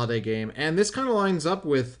be a holiday game. And this kind of lines up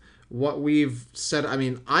with what we've said. I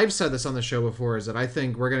mean, I've said this on the show before, is that I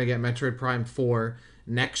think we're going to get Metroid Prime 4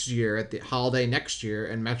 next year at the holiday next year,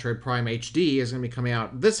 and Metroid Prime HD is going to be coming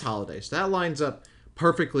out this holiday. So that lines up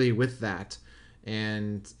perfectly with that.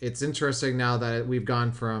 And it's interesting now that we've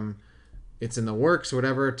gone from it's in the works or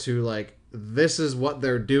whatever to like this is what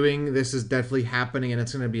they're doing, this is definitely happening, and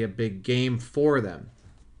it's going to be a big game for them.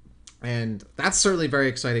 And that's certainly very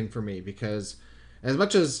exciting for me, because as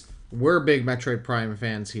much as we're big Metroid Prime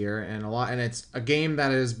fans here, and it's a game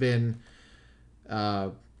that has been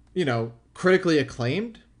critically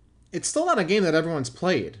acclaimed, it's still not a game that everyone's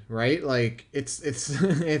played, right? Like it's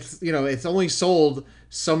it's only sold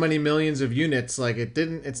so many millions of units. Like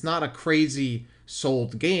it's not a crazy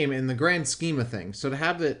sold game in the grand scheme of things. So to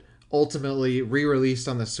have it ultimately re-released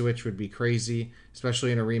on the Switch would be crazy,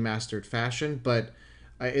 especially in a remastered fashion. But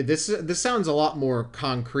this sounds a lot more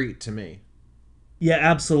concrete to me. Yeah,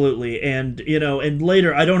 absolutely. And and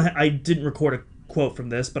later I didn't record a quote from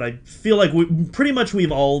this, but I feel like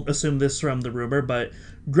we've all assumed this from the rumor, but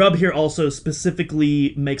Grub here also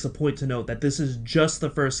specifically makes a point to note that this is just the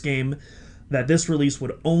first game, that this release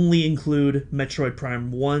would only include Metroid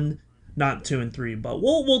Prime 1, not 2 and 3, but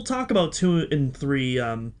we'll talk about 2 and 3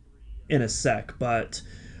 in a sec. But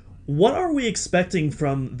what are we expecting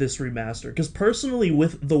from this remaster? Because personally,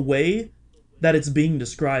 with the way that it's being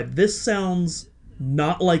described, this sounds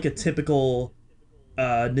not like a typical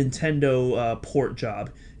Nintendo port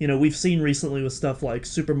job. We've seen recently with stuff like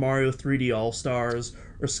Super Mario 3D All-Stars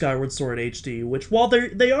or Skyward Sword HD, which while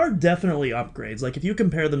they are definitely upgrades, like if you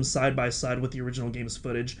compare them side by side with the original game's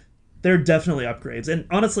footage, they're definitely upgrades. And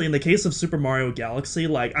honestly, in the case of Super Mario Galaxy,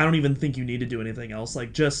 like I don't even think you need to do anything else.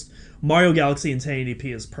 Like just Mario Galaxy in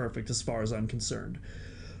 1080p is perfect as far as I'm concerned.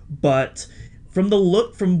 But from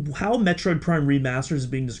how Metroid Prime Remastered is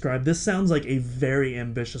being described, this sounds like a very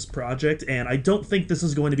ambitious project, and I don't think this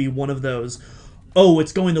is going to be one of those, oh,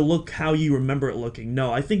 it's going to look how you remember it looking.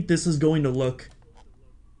 No, I think this is going to look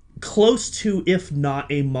close to, if not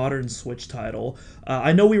a modern Switch title.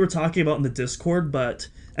 I know we were talking about in the Discord,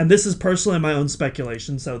 and this is personally my own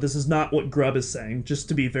speculation, so this is not what Grub is saying, just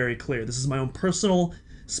to be very clear. This is my own personal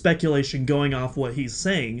speculation going off what he's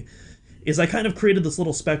saying, is I kind of created this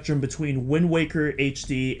little spectrum between Wind Waker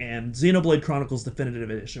HD and Xenoblade Chronicles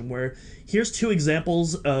Definitive Edition, where here's two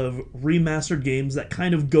examples of remastered games that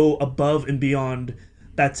kind of go above and beyond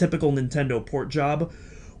that typical Nintendo port job,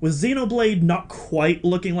 with Xenoblade not quite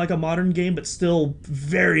looking like a modern game, but still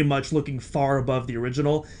very much looking far above the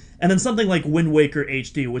original. And then something like Wind Waker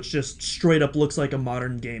HD, which just straight up looks like a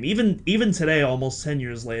modern game. Even today, almost 10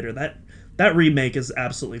 years later, that remake is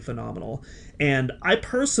absolutely phenomenal. And I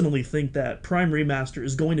personally think that Prime Remaster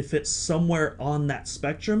is going to fit somewhere on that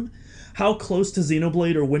spectrum. How close to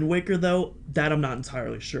Xenoblade or Wind Waker, though, that I'm not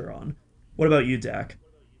entirely sure on. What about you, Dak?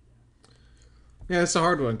 Yeah, it's a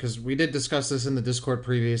hard one, because we did discuss this in the Discord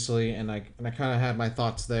previously, and I kind of had my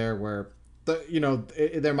thoughts there where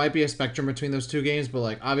there might be a spectrum between those two games, but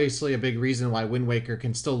like obviously a big reason why Wind Waker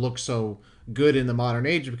can still look so good in the modern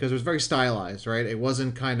age because it was very stylized, right? It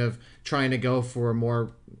wasn't kind of trying to go for a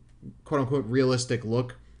more quote unquote realistic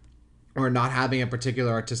look or not having a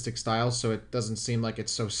particular artistic style, so it doesn't seem like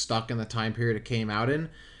it's so stuck in the time period it came out in.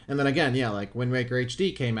 And then again, yeah, like Wind Waker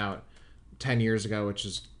HD came out 10 years ago, which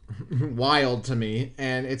is wild to me,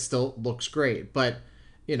 and it still looks great. But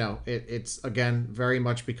it's again very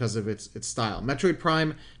much because of its style. Metroid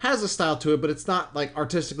Prime has a style to it, but it's not like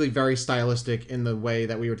artistically very stylistic in the way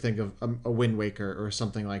that we would think of a Wind Waker or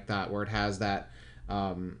something like that, where it has that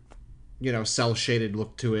cell shaded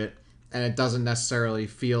look to it, and it doesn't necessarily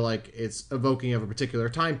feel like it's evoking of a particular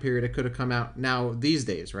time period. It could have come out now these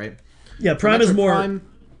days, right? Yeah, Prime is more.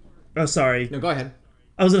 Oh, sorry. No, go ahead.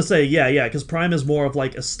 I was gonna say, yeah, because Prime is more of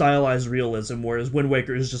like a stylized realism, whereas Wind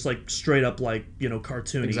Waker is just like straight up like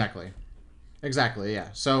cartoony. Exactly. Yeah.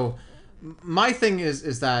 So my thing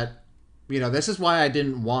is that this is why I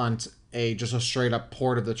didn't want just a straight up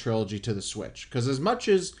port of the trilogy to the Switch, because as much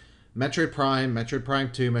as Metroid Prime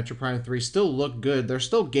 2, Metroid Prime 3 still look good, they're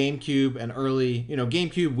still GameCube and early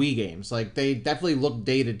GameCube Wii games. Like, they definitely look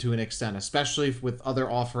dated to an extent, especially with other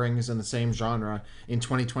offerings in the same genre in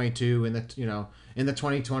 2022, in the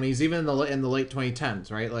 2020s, even in the late 2010s,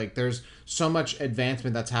 right? Like, there's so much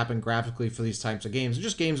advancement that's happened graphically for these types of games, and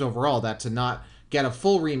just games overall, that to not get a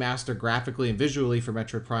full remaster graphically and visually for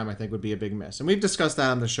Metroid Prime, I think would be a big miss. And we've discussed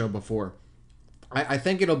that on the show before. I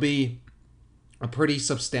think it'll be a pretty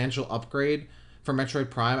substantial upgrade for Metroid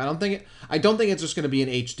Prime. I don't think it's just going to be an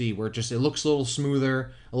HD where it looks a little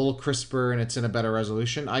smoother, a little crisper, and it's in a better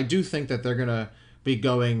resolution. I do think that they're going to be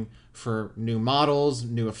going for new models,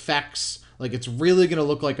 new effects. Like, it's really going to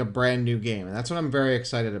look like a brand new game, and that's what I'm very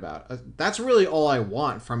excited about. That's really all I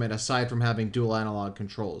want from it, aside from having dual analog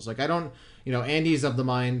controls. Like, I don't, Andy's of the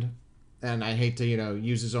mind, and I hate to,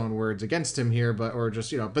 use his own words against him here, but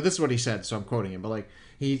this is what he said, so I'm quoting him. But like,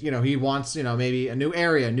 he wants, maybe a new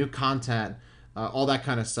area, new content, all that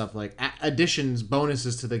kind of stuff, like additions,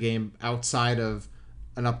 bonuses to the game outside of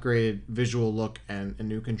an upgraded visual look and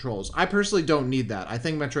new controls. I personally don't need that. I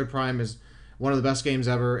think Metroid Prime is one of the best games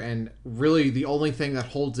ever, and really the only thing that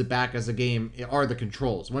holds it back as a game are the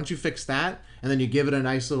controls. Once you fix that, and then you give it a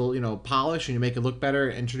nice little, polish, and you make it look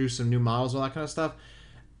better, introduce some new models, all that kind of stuff,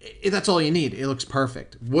 that's all you need. It looks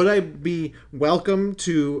perfect. Would I be welcome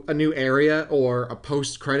to a new area or a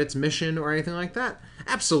post-credits mission or anything like that?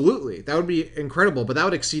 Absolutely. That would be incredible, but that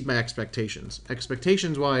would exceed my expectations.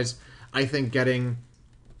 Expectations-wise, I think getting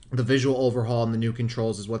the visual overhaul and the new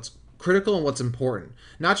controls is what's critical and what's important.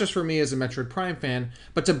 Not just for me as a Metroid Prime fan,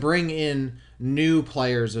 but to bring in new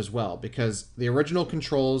players as well, because the original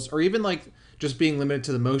controls, or even like just being limited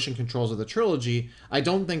to the motion controls of the trilogy, I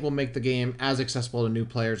don't think will make the game as accessible to new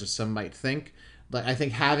players as some might think. But I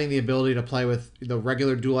think having the ability to play with the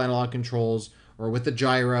regular dual analog controls or with the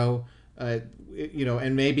gyro,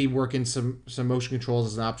 and maybe work in some motion controls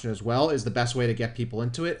as an option as well, is the best way to get people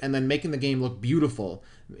into it. And then making the game look beautiful,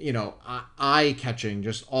 eye-catching,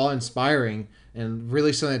 just awe-inspiring, and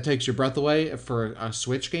really something that takes your breath away for a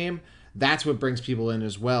Switch game. That's what brings people in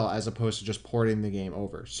as well, as opposed to just porting the game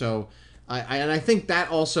over. So I think that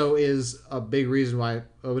also is a big reason why.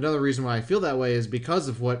 Another reason why I feel that way is because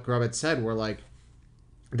of what Grubb had said, where like,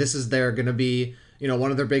 this is going to be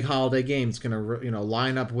one of their big holiday games, going to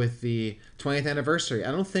line up with the 20th anniversary.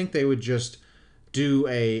 I don't think they would just do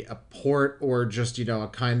a port or just a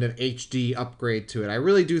kind of HD upgrade to it. I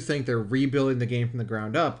really do think they're rebuilding the game from the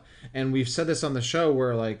ground up, and we've said this on the show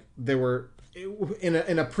where like there were in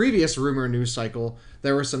a previous rumor news cycle,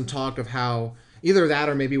 there was some talk of how. Either that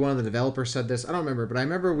or maybe one of the developers said this. I don't remember, but I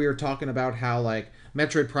remember we were talking about how like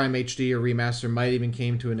Metroid Prime HD or Remaster might even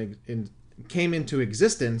came into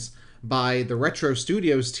existence by the Retro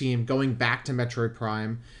Studios team going back to Metroid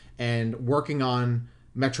Prime and working on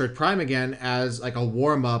Metroid Prime again as like a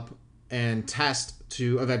warm-up and test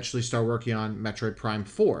to eventually start working on Metroid Prime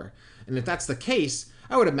 4. And if that's the case,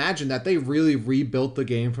 I would imagine that they really rebuilt the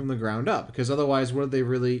game from the ground up, because otherwise, what are they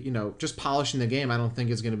really, just polishing the game, I don't think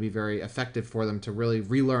is going to be very effective for them to really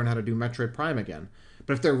relearn how to do Metroid Prime again.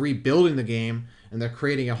 But if they're rebuilding the game and they're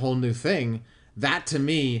creating a whole new thing, that to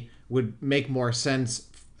me would make more sense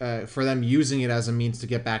for them using it as a means to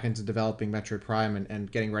get back into developing Metroid Prime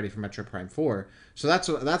and getting ready for Metroid Prime 4. So that's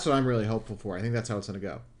what I'm really hopeful for. I think that's how it's going to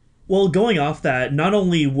go. Well, going off that, not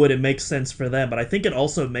only would it make sense for them, but I think it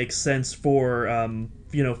also makes sense for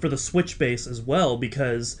for the Switch base as well,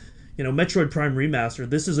 because Metroid Prime Remaster,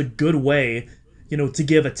 this is a good way to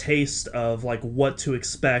give a taste of like what to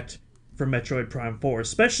expect from Metroid Prime 4,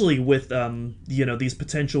 especially with these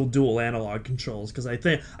potential dual analog controls, because I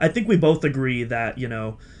think we both agree that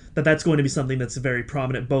that's going to be something that's very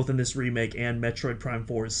prominent both in this remake and Metroid Prime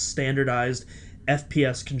 4's standardized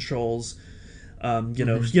FPS controls.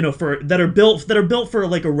 For that are built for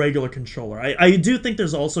like a regular controller. I do think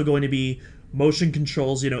there's also going to be motion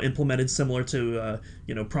controls, implemented similar to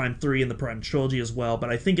Prime 3 and the Prime trilogy as well, but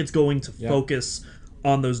I think it's going to focus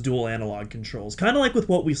on those dual analog controls, kind of like with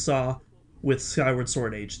what we saw with Skyward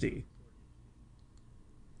Sword HD.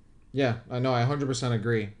 Yeah, I know. I 100%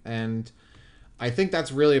 agree. And I think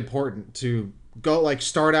that's really important to go like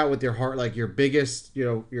start out with your heart, like your biggest,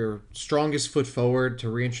 your strongest foot forward to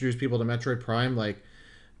reintroduce people to Metroid Prime. Like,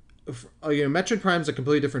 Metroid Prime is a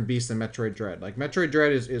completely different beast than Metroid Dread. Like, Metroid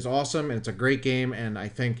Dread is awesome and it's a great game, and I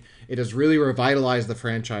think it has really revitalized the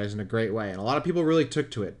franchise in a great way. And a lot of people really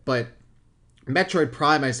took to it. But Metroid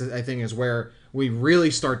Prime, I think, is where we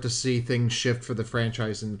really start to see things shift for the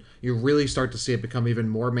franchise, and you really start to see it become even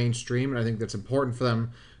more mainstream. And I think that's important for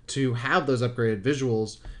them to have those upgraded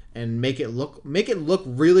visuals and make it look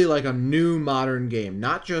really like a new modern game,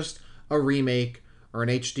 not just a remake or an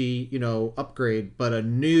HD, upgrade, but a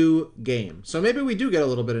new game. So maybe we do get a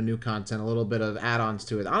little bit of new content, a little bit of add-ons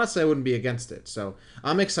to it. Honestly, I wouldn't be against it. So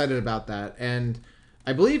I'm excited about that. And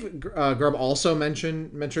I believe Grub also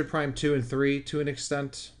mentioned Metroid Prime 2 and 3 to an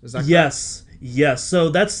extent. Is that correct? Yes. So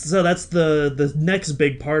that's the next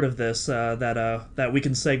big part of this that we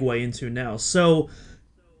can segue into now. So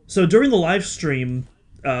during the live stream,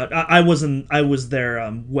 I wasn't. I was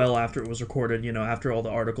there well after it was recorded. After all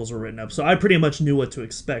the articles were written up, so I pretty much knew what to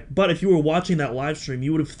expect. But if you were watching that live stream,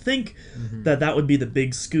 you would have think that would be the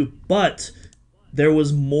big scoop. But there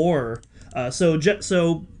was more. So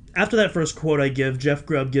after that first quote I give, Jeff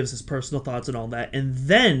Grubb gives his personal thoughts and all that, and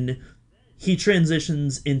then he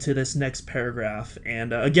transitions into this next paragraph.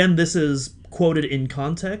 And again, this is quoted in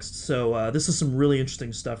context, so this is some really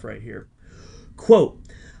interesting stuff right here. Quote,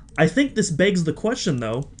 I think this begs the question,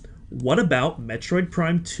 though, what about Metroid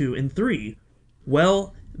Prime 2 and 3?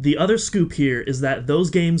 Well, the other scoop here is that those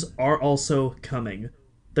games are also coming.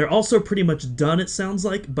 They're also pretty much done, it sounds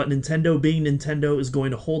like, but Nintendo, being Nintendo, is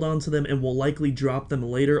going to hold on to them and will likely drop them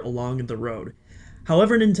later along the road.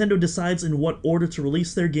 However Nintendo decides in what order to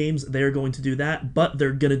release their games, they are going to do that, but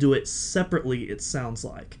they're going to do it separately, it sounds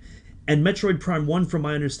like. And Metroid Prime 1, from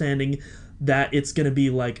my understanding, that it's going to be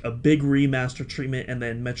like a big remaster treatment, and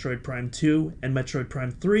then Metroid Prime 2 and Metroid Prime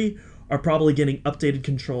 3 are probably getting updated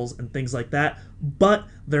controls and things like that, but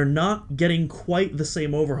they're not getting quite the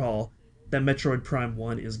same overhaul that Metroid Prime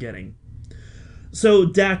 1 is getting. So,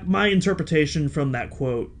 Dak, my interpretation from that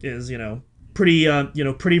quote is,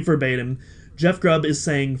 pretty verbatim. Jeff Grubb is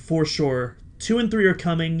saying, for sure, 2 and 3 are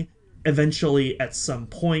coming eventually at some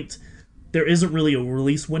point. There isn't really a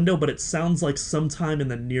release window, but it sounds like sometime in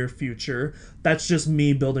the near future. That's just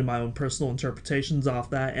me building my own personal interpretations off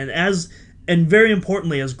that. And very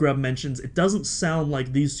importantly, as Grubb mentions, it doesn't sound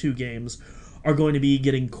like these two games are going to be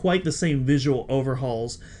getting quite the same visual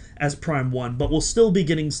overhauls as Prime 1, but we'll still be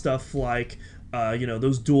getting stuff like,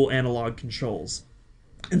 those dual analog controls.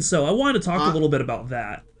 And so I wanted to talk a little bit about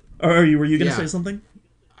that. Or were you going to say something?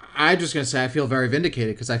 I'm just going to say I feel very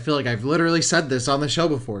vindicated because I feel like I've literally said this on the show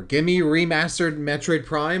before. Give me remastered Metroid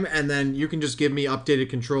Prime, and then you can just give me updated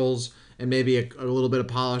controls and maybe a little bit of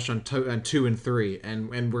polish on 2 and 3,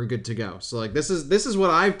 and we're good to go. So, like, this is what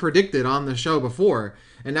I've predicted on the show before,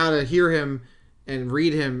 and now to hear him and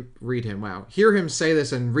hear him say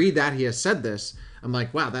this and read that he has said this, I'm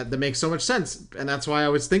like, wow, that makes so much sense. And that's why I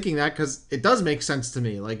was thinking that, because it does make sense to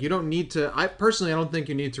me. Like, you don't need to, I don't think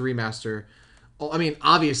you need to remaster. I mean,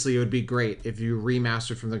 obviously, it would be great if you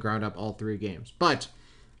remastered from the ground up all 3 games. But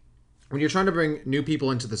when you're trying to bring new people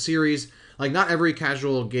into the series, like, not every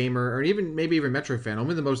casual gamer, or maybe even Metroid fan,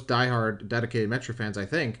 only the most diehard, dedicated Metroid fans, I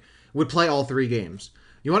think, would play all 3 games.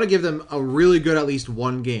 You want to give them a really good at least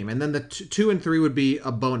one game, and then the 2 and 3 would be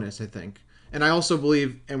a bonus, I think. And I also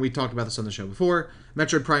believe, and we talked about this on the show before,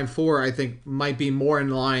 Metroid Prime 4, I think, might be more in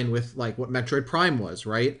line with, like, what Metroid Prime was,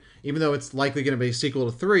 right? Even though it's likely going to be a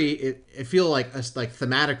sequel to 3, it feels like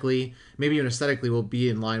thematically, maybe even aesthetically, will be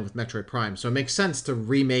in line with Metroid Prime. So it makes sense to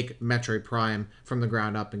remake Metroid Prime from the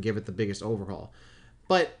ground up and give it the biggest overhaul.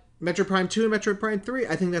 But Metroid Prime 2 and Metroid Prime 3,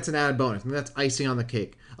 I think that's an added bonus. I think that's icing on the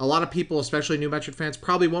cake. A lot of people, especially new Metroid fans,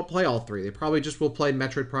 probably won't play all 3. They probably just will play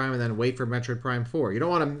Metroid Prime and then wait for Metroid Prime 4. You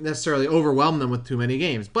don't want to necessarily overwhelm them with too many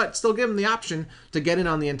games, but still give them the option to get in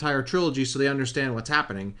on the entire trilogy so they understand what's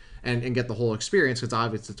happening and get the whole experience, because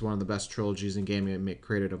obviously it's one of the best trilogies in gaming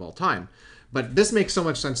created of all time. But this makes so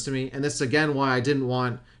much sense to me, and this is again why I didn't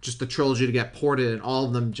want just the trilogy to get ported and all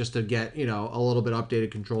of them just to get, a little bit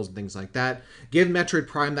updated controls and things like that. Give Metroid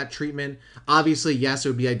Prime that treatment. Obviously, yes, it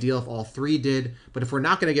would be ideal if all 3 did, but if we're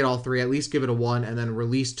not going to get all 3, at least give it a 1 and then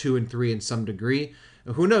release 2 and 3 in some degree.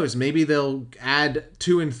 Who knows? Maybe they'll add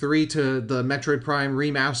 2 and 3 to the Metroid Prime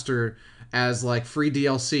remaster as like free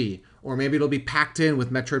DLC, or maybe it'll be packed in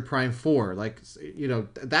with Metroid Prime 4. Like,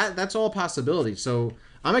 that's all a possibility. So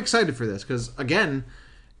I'm excited for this because, again,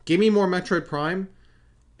 give me more Metroid Prime,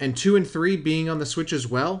 and 2 and 3 being on the Switch as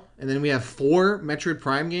well, and then we have 4 Metroid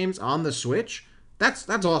Prime games on the Switch. That's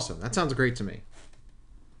awesome. That sounds great to me.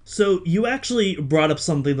 So you actually brought up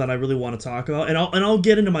something that I really want to talk about, and I'll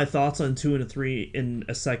get into my thoughts on 2 and 3 in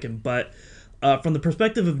a second. But from the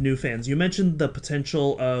perspective of new fans, you mentioned the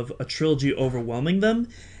potential of a trilogy overwhelming them,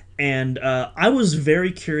 and I was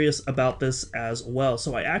very curious about this as well.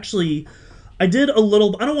 So I did a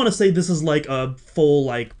little. I don't want to say this is like a full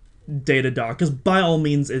like data doc, because by all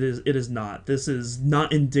means it is not. This is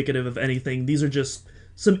not indicative of anything. These are just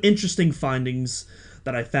some interesting findings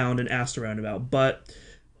that I found and asked around about, but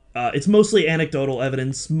it's mostly anecdotal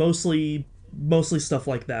evidence, mostly stuff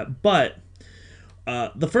like that. But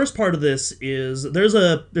the first part of this is there's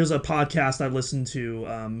a podcast I listened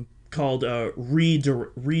to called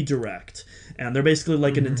Redirect, and they're basically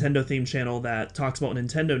like a Nintendo themed channel that talks about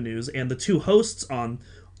Nintendo news. And the two hosts on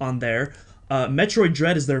there, Metroid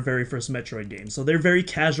Dread is their very first Metroid game, so they're very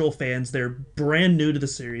casual fans. They're brand new to the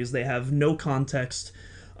series. They have no context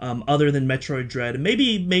other than Metroid Dread, and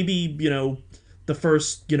maybe the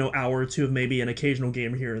first hour or two of maybe an occasional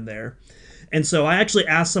game here and there. And so I actually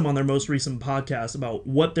asked them on their most recent podcast about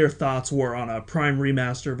what their thoughts were on a Prime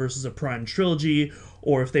remaster versus a Prime trilogy,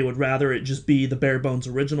 or if they would rather it just be the bare bones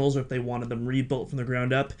originals, or if they wanted them rebuilt from the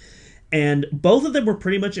ground up. And both of them were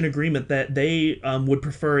pretty much in agreement that they would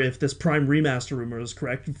prefer if this Prime remaster rumor is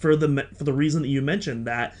correct, for the reason that you mentioned,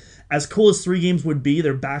 that as cool as 3 games would be,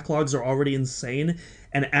 their backlogs are already insane,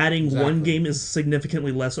 and adding one game is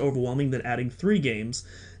significantly less overwhelming than adding 3 games.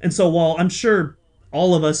 And so while I'm sure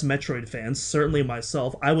all of us Metroid fans, certainly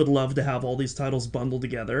myself, I would love to have all these titles bundled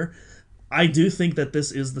together, I do think that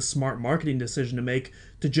this is the smart marketing decision to make,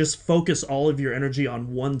 to just focus all of your energy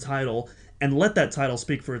on one title and let that title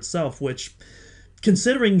speak for itself, which,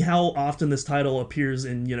 considering how often this title appears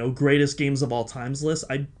in, greatest games of all times lists,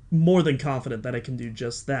 I'm more than confident that it can do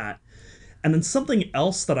just that. And then something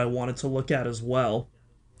else that I wanted to look at as well.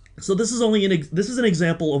 So this is an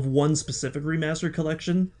example of one specific remaster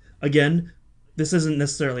collection. Again, this isn't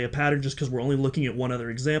necessarily a pattern just because we're only looking at one other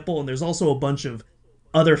example, and there's also a bunch of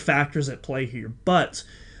other factors at play here. But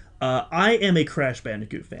I am a Crash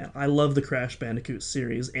Bandicoot fan. I love the Crash Bandicoot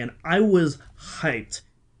series, and I was hyped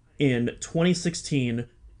in 2016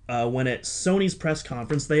 when at Sony's press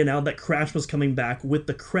conference they announced that Crash was coming back with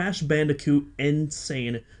the Crash Bandicoot N.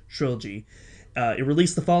 Sane Trilogy. It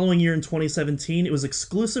released the following year in 2017. It was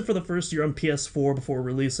exclusive for the first year on PS4 before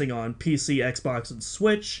releasing on PC, Xbox, and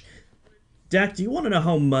Switch. Dak, do you want to know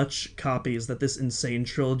how much copies that this insane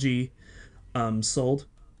trilogy sold?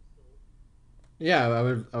 Yeah, I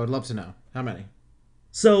would love to know. How many?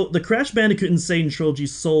 So, the Crash Bandicoot Insane Trilogy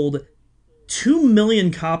sold 2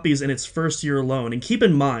 million copies in its first year alone, and keep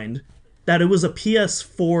in mind that it was a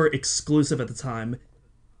PS4 exclusive at the time,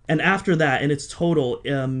 and after that, in its total,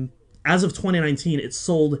 as of 2019, it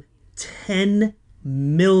sold 10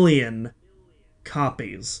 million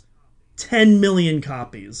copies. 10 million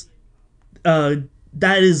copies.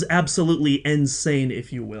 That is absolutely insane,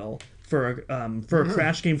 if you will, for a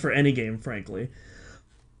Crash game, for any game, frankly.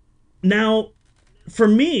 Now, for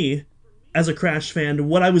me, as a Crash fan,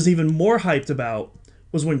 what I was even more hyped about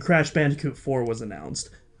was when Crash Bandicoot 4 was announced.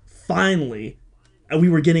 Finally, we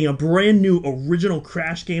were getting a brand new original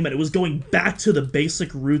Crash game, and it was going back to the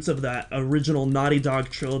basic roots of that original Naughty Dog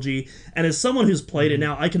trilogy. And as someone who's played it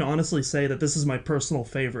now, I can honestly say that this is my personal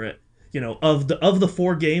favorite. Of the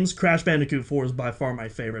 4 games, Crash Bandicoot 4 is by far my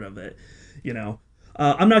favorite of it.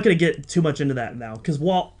 I'm not going to get too much into that now, because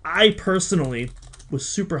while I personally was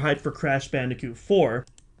super hyped for Crash Bandicoot 4,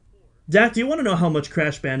 Dak, do you want to know how much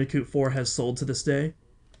Crash Bandicoot 4 has sold to this day?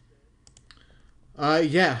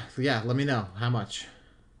 Yeah, let me know. How much?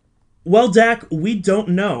 Well, Dak, we don't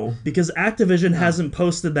know, because Activision hasn't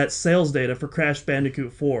posted that sales data for Crash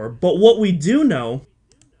Bandicoot 4, but what we do know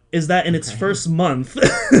is that in its first month,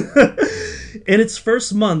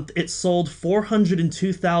 it sold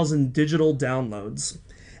 402,000 digital downloads.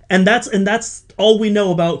 And that's all we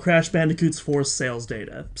know about Crash Bandicoot's 4 sales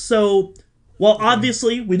data. So, while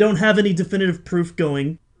obviously we don't have any definitive proof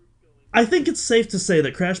going, I think it's safe to say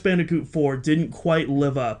that Crash Bandicoot 4 didn't quite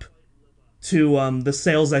live up to the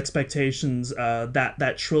sales expectations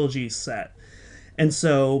that trilogy set. And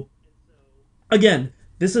so, again,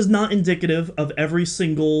 this is not indicative of every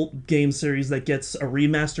single game series that gets a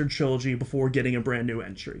remastered trilogy before getting a brand new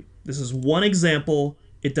entry. This is one example.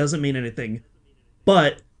 It doesn't mean anything.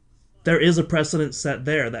 But there is a precedent set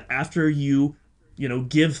there that after you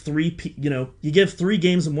give 3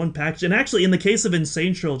 games in one package, and actually in the case of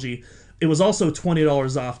Insane Trilogy, it was also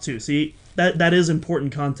 $20 off too. See, that is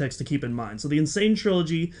important context to keep in mind. So the Insane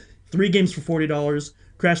Trilogy, 3 games for $40,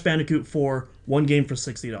 Crash Bandicoot 4, 1 game for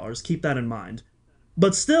 $60. Keep that in mind.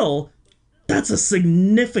 But still, that's a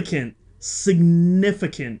significant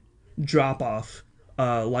drop-off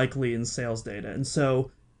likely in sales data. And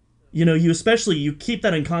so, you keep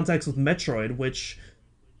that in context with Metroid, which,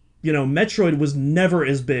 Metroid was never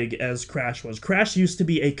as big as Crash was. Crash used to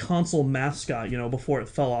be a console mascot, before it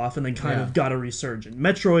fell off and then kind of got a resurgence.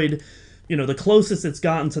 Metroid, the closest it's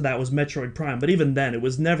gotten to that was Metroid Prime, but even then, it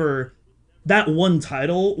was never. That one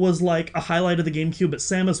title was like a highlight of the GameCube, but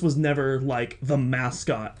Samus was never like the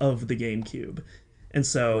mascot of the GameCube. And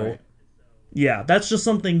so, right. Yeah, that's just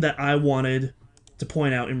something that I wanted to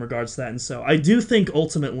point out in regards to that. And so I do think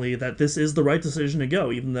ultimately that this is the right decision to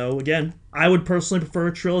go, even though, again, I would personally prefer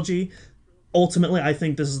a trilogy. Ultimately, I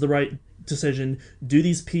think this is the right decision. Do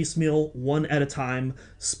these piecemeal, one at a time,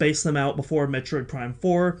 space them out before Metroid Prime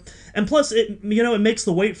 4. And plus, it makes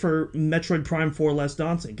the wait for Metroid Prime 4 less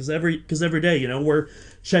daunting, because every day, we're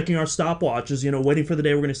checking our stopwatches, waiting for the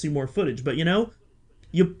day we're going to see more footage. But, you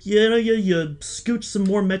scooch some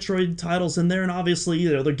more Metroid titles in there, and obviously,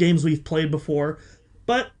 they're games we've played before,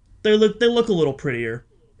 but they look a little prettier.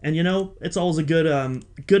 And it's always a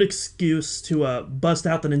good excuse to bust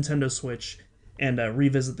out the Nintendo Switch and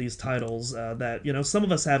revisit these titles that some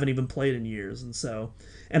of us haven't even played in years, and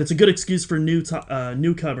it's a good excuse for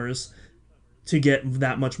newcomers to get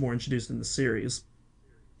that much more introduced in the series.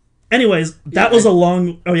 Anyways, that was a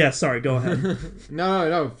long. Oh yeah, sorry. Go ahead.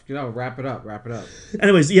 No. Wrap it up.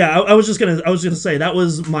 Anyways, yeah, I was gonna say that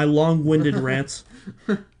was my long-winded rant.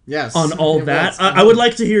 Yes. On all that, I would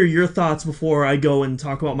like to hear your thoughts before I go and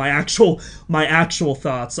talk about my actual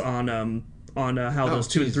thoughts on how those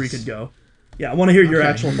 2 and 3 could go. Yeah, I want to hear your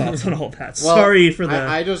actual thoughts on all that. Well, sorry for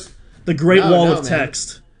the great wall of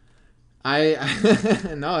text.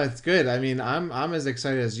 No, it's good. I mean, I'm as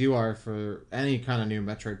excited as you are for any kind of new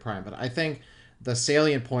Metroid Prime, but I think the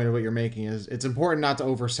salient point of what you're making is it's important not to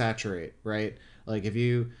oversaturate, right? Like if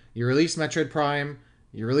you release Metroid Prime,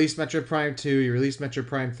 you release Metroid Prime 2, you release Metroid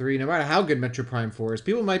Prime 3, no matter how good Metroid Prime 4 is,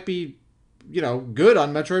 people might be, good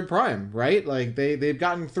on Metroid Prime, right? Like they've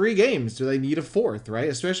gotten 3 games, do they need a 4th, right?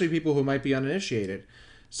 Especially people who might be uninitiated.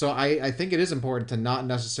 So I think it is important to not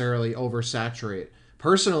necessarily oversaturate.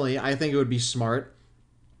 Personally, I think it would be smart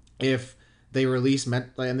if they release,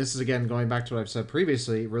 and this is again going back to what I've said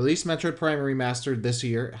previously, release Metroid Prime Remastered this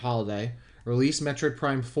year, holiday, release Metroid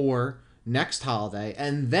Prime 4 next holiday,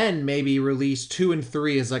 and then maybe release 2 and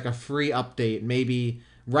 3 as like a free update, maybe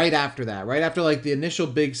right after that, right after like the initial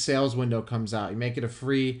big sales window comes out, you make it a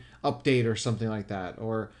free update or something like that,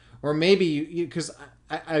 or maybe because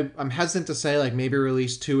I'm hesitant to say like maybe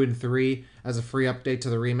release 2 and 3 as a free update to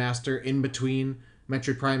the remaster in between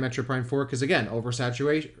Metroid Prime 4, because again,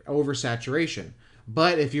 oversaturation.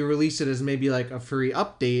 But if you release it as maybe like a free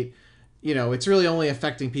update, it's really only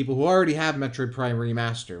affecting people who already have Metroid Prime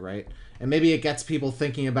Remaster, right? And maybe it gets people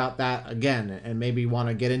thinking about that again and maybe want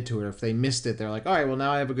to get into it. If they missed it, they're like, all right, well,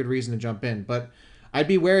 now I have a good reason to jump in. But I'd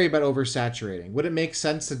be wary about oversaturating. Would it make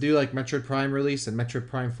sense to do like Metroid Prime release and Metroid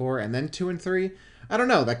Prime 4 and then 2 and 3? I don't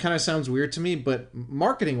know. That kind of sounds weird to me, but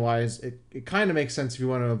marketing-wise, it kind of makes sense if you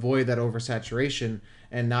want to avoid that oversaturation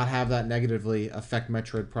and not have that negatively affect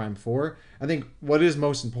Metroid Prime 4. I think what is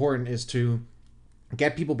most important is to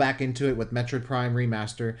get people back into it with Metroid Prime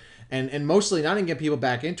Remaster, and mostly not even get people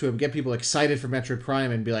back into it, but get people excited for Metroid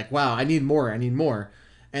Prime and be like, wow, I need more.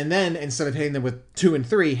 And then, instead of hitting them with 2 and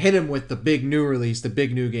 3, hit them with the big new release, the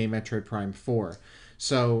big new game, Metroid Prime 4.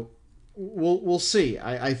 So we'll see.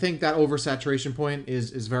 I think that oversaturation point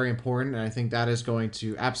is very important, and I think that is going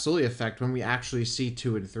to absolutely affect when we actually see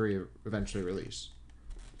 2 and 3 eventually release.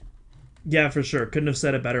 Yeah, for sure. Couldn't have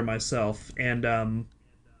said it better myself. And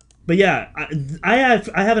but yeah, I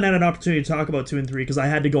haven't had an opportunity to talk about 2 and 3 because I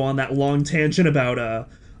had to go on that long tangent about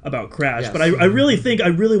Crash. Yes. But I really think I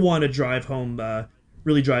really want to drive home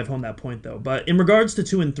that point though. But in regards to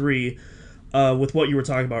 2 and 3, with what you were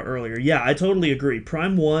talking about earlier, yeah, I totally agree.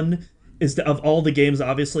 Prime 1 is of all the games,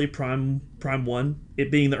 obviously Prime 1,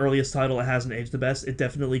 it being the earliest title, it hasn't aged the best. It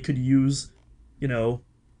definitely could use,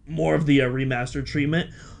 more of the remastered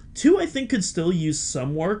treatment. 2, I think, could still use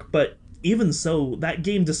some work, but even so, that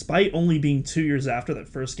game, despite only being 2 years after that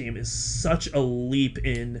first game, is such a leap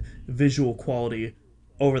in visual quality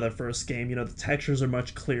over that first game. The textures are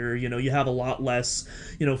much clearer. You have a lot less,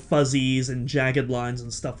 fuzzies and jagged lines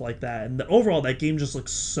and stuff like that. And overall, that game just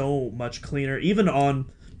looks so much cleaner, even on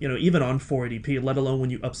 480p, let alone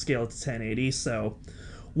when you upscale it to 1080. So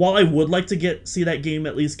while I would like to see that game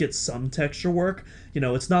at least get some texture work,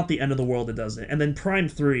 it's not the end of the world it doesn't. And then Prime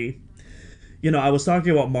 3, I was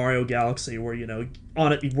talking about Mario Galaxy where,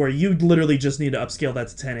 on it, where you literally just need to upscale that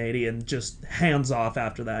to 1080 and just hands off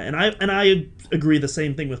after that. And I agree the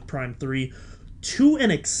same thing with Prime 3 to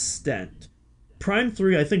an extent. Prime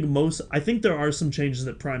 3, I think there are some changes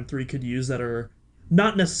that Prime 3 could use that are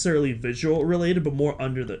not necessarily visual related, but more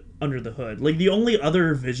under the hood. Like the only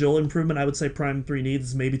other visual improvement I would say Prime 3 needs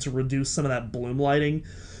is maybe to reduce some of that bloom lighting,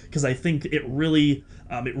 because I think it really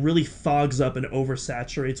fogs up and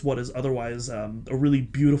oversaturates what is otherwise a really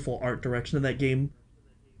beautiful art direction in that game.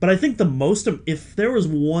 But I think if there was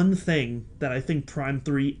one thing that I think Prime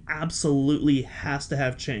 3 absolutely has to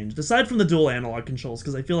have changed, aside from the dual analog controls,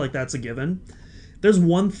 because I feel like that's a given, there's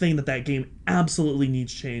one thing that game absolutely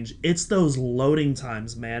needs change. It's those loading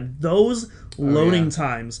times, man. Those loading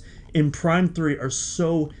times in Prime 3 are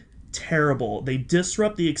so terrible. They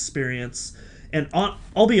disrupt the experience. And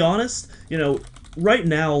I'll be honest, right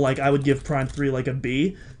now, like, I would give Prime 3 like a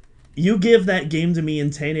B. You give that game to me in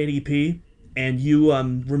 1080p, and you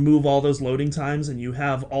remove all those loading times, and you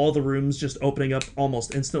have all the rooms just opening up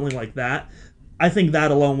almost instantly like that, I think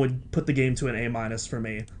that alone would put the game to an A- for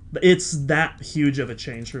me. It's that huge of a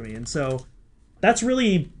change for me. And so that's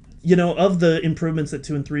really, of the improvements that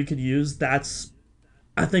 2 and 3 could use,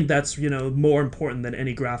 I think that's, more important than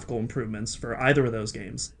any graphical improvements for either of those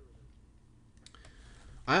games.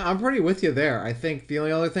 I'm pretty with you there. I think the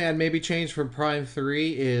only other thing I'd maybe change from Prime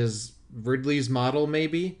 3 is Ridley's model,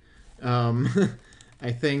 maybe.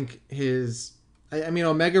 I think I mean,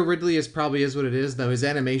 Omega Ridley is what it is, though his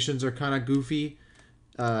animations are kind of goofy.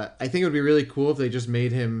 I think it would be really cool if they just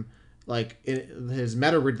made him, like, in his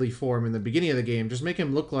Meta Ridley form in the beginning of the game, just make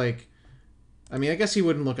him look like... I mean, I guess he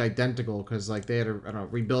wouldn't look identical, because, like, they had to, I don't know,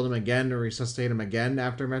 rebuild him again or resuscitate him again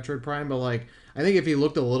after Metroid Prime, but, like, I think if he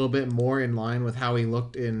looked a little bit more in line with how he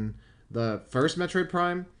looked in the first Metroid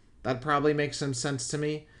Prime, that probably makes some sense to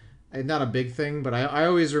me. Not a big thing, but I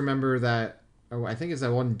always remember that, I think it's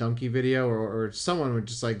that one Donkey video, or someone would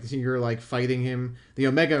just, like, you're, like, fighting him, the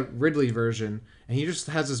Omega Ridley version, and he just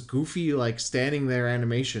has this goofy, like, standing there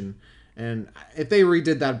animation. And if they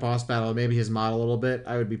redid that boss battle, maybe his model a little bit,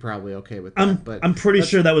 I would be probably okay with that. But I'm pretty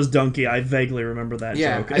sure that was Donkey. I vaguely remember that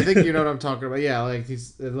joke. I think you know what I'm talking about. Yeah, like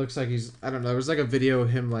it looks like he's, I don't know. There was like a video of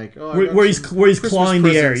him like, where he's clawing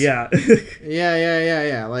the air. Yeah.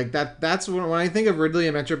 yeah. Like that's when I think of Ridley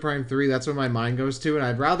and Metroid Prime 3, that's what my mind goes to, and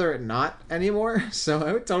I'd rather it not anymore. So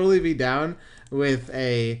I would totally be down with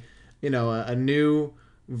a new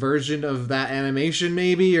version of that animation,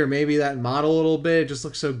 maybe, or maybe that model a little bit. It just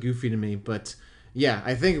looks so goofy to me. But yeah,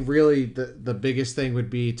 I think really the biggest thing would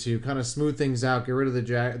be to kind of smooth things out, get rid of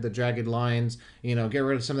the jagged lines, get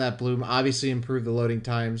rid of some of that bloom, obviously improve the loading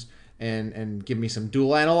times, and give me some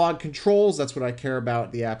dual analog controls. That's what I care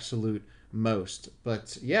about the absolute most.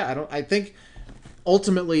 But yeah, I think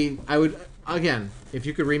ultimately I would, again, if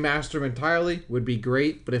you could remaster them entirely, would be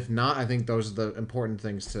great. But if not, I think those are the important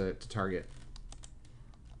things to target.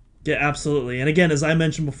 Yeah, absolutely. And again, as I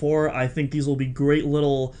mentioned before, I think these will be great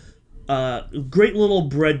little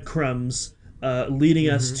breadcrumbs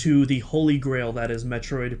leading us to the holy grail that is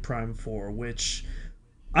Metroid Prime 4, which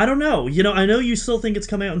I don't know. I know you still think it's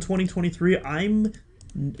coming out in 2023.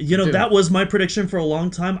 That was my prediction for a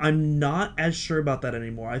long time. I'm not as sure about that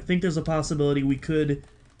anymore. I think there's a possibility we could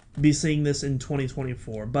be seeing this in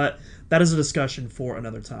 2024, but that is a discussion for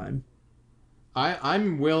another time.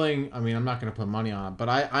 I'm willing, I mean, I'm not going to put money on it, but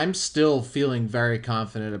I'm still feeling very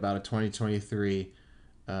confident about a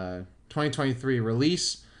 2023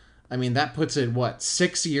 release. I mean, that puts it,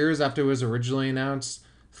 6 years after it was originally announced?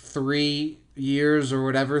 3 years or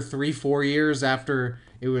whatever, 4 years after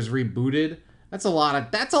it was rebooted? That's a lot of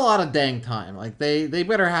dang time. Like, they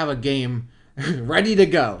better have a game ready to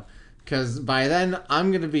go. Because by then,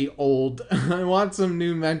 I'm going to be old. I want some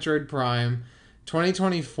new Metroid Prime.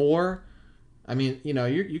 2024... I mean,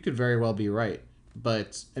 you could very well be right,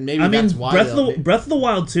 and maybe that's why Breath of the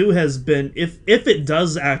Wild 2 has been, if it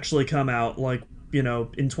does actually come out, like, in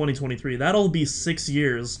 2023, that'll be 6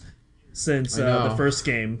 years since the first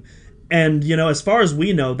game, and as far as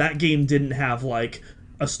we know, that game didn't have like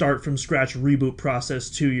a start from scratch reboot process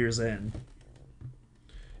 2 years in.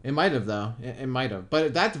 It might have, though. It might have,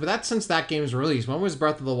 but that's since that game's release. When was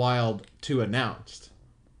Breath of the Wild 2 announced?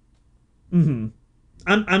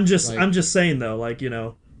 I'm just saying though, like,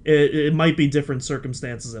 it might be different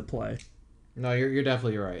circumstances at play. No, you're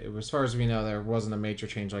definitely right. As far as we know, there wasn't a major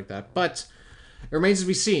change like that, but it remains to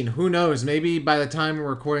be seen. Who knows? Maybe by the time we're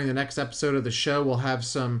recording the next episode of the show, we'll have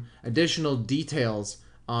some additional details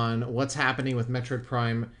on what's happening with Metroid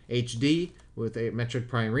Prime HD, with a Metroid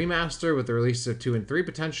Prime remaster, with the release of 2 and 3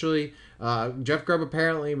 potentially. Jeff Grubb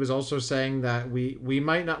apparently was also saying that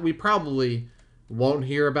we probably won't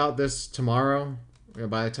hear about this tomorrow,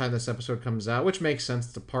 by the time this episode comes out, which makes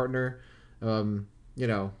sense to partner, kind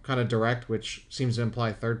of direct, which seems to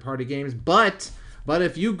imply third-party games. But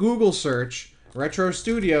if you Google search Retro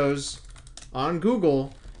Studios on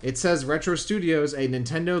Google, it says Retro Studios, a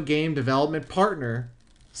Nintendo game development partner.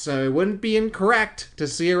 So it wouldn't be incorrect to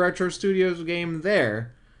see a Retro Studios game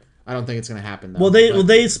there. I don't think it's going to happen, though. Well,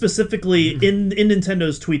 they specifically, in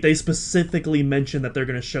Nintendo's tweet, they specifically mentioned that they're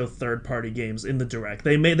going to show third-party games in the Direct.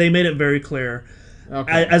 They made it very clear.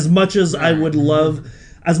 Okay. As much as I would love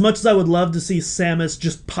to see Samus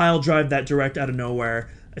just pile drive that Direct out of nowhere,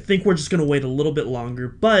 I think we're just going to wait a little bit longer.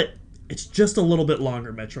 But it's just a little bit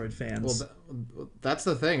longer, Metroid fans. Well, that's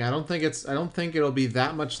the thing. I don't think it'll be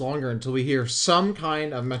that much longer until we hear some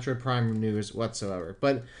kind of Metroid Prime news whatsoever.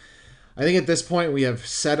 But I think at this point we have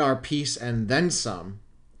said our piece and then some,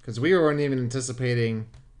 because we weren't even anticipating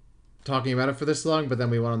talking about it for this long, but then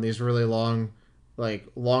we went on these really long,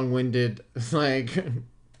 long-winded,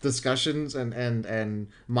 discussions and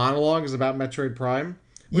monologues about Metroid Prime.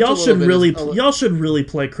 Y'all should really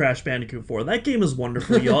play Crash Bandicoot 4. That game is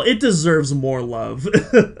wonderful, y'all. It deserves more love.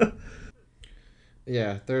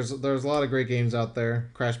 Yeah, there's a lot of great games out there.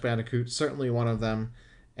 Crash Bandicoot, certainly one of them,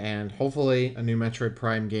 and hopefully a new Metroid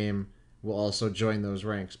Prime game will also join those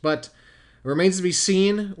ranks. But it remains to be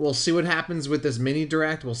seen. We'll see what happens with this mini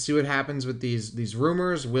direct. We'll see what happens with these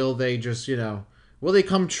rumors. Will they just, will they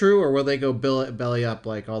come true, or will they go belly up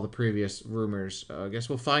like all the previous rumors? I guess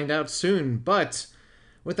we'll find out soon. But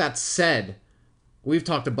with that said, we've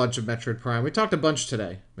talked a bunch of Metroid Prime. We talked a bunch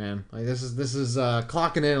today, man. This is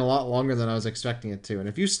clocking in a lot longer than I was expecting it to. And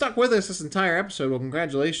if you stuck with us this entire episode, well,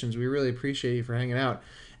 congratulations. We really appreciate you for hanging out.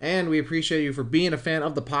 And we appreciate you for being a fan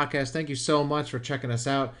of the podcast. Thank you so much for checking us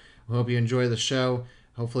out. We hope you enjoy the show.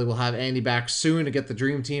 Hopefully we'll have Andy back soon to get the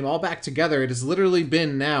Dream Team all back together. It has literally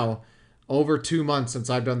been now over 2 months since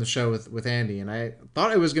I've done the show with Andy. And I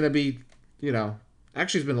thought it was going to be,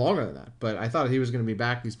 actually it's been longer than that. But I thought he was going to be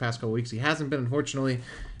back these past couple weeks. He hasn't been, unfortunately.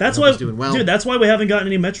 That's why he's doing well. Dude, that's why we haven't gotten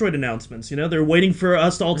any Metroid announcements. They're waiting for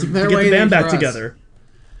us all to get the band back together.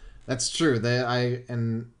 That's true. I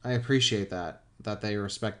appreciate that they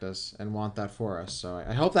respect us and want that for us. So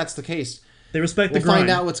I hope that's the case. They respect the grind. We'll find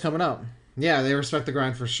out what's coming up. Yeah, they respect the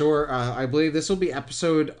grind for sure. I believe this will be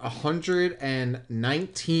episode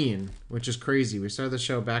 119, which is crazy. We started the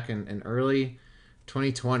show back in early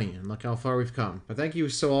 2020, and look how far we've come. But thank you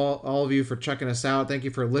all of you for checking us out. Thank you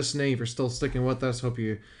for listening, for still sticking with us. Hope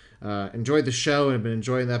you enjoyed the show and have been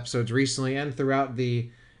enjoying the episodes recently and throughout the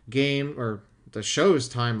game, or the show's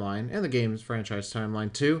timeline, and the game's franchise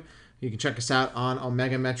timeline too. You can check us out on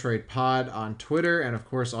Omega Metroid Pod on Twitter, and of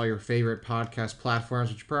course all your favorite podcast platforms,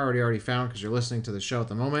 which you probably already found because you're listening to the show at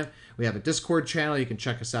the moment. We have a Discord channel. You can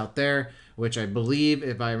check us out there, which I believe,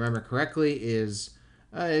 if I remember correctly, is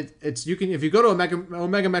if you go to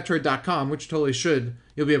OmegaMetroid.com, which you totally should,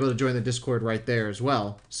 you'll be able to join the Discord right there as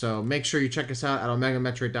well. So make sure you check us out at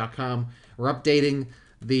OmegaMetroid.com. We're updating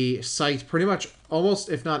the site pretty much almost,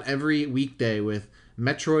 if not every weekday, with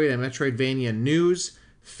Metroid and Metroidvania news,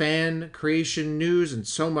 fan creation news, and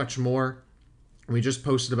so much more. We just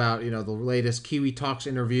posted about the latest Kiwi Talks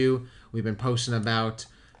interview. We've been posting about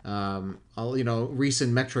recent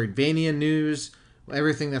Metroidvania news,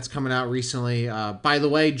 everything that's coming out recently. By the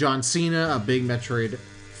way, John Cena, a big Metroid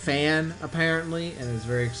fan apparently, and was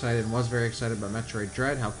very excited about Metroid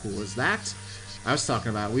Dread. How cool is that? I was talking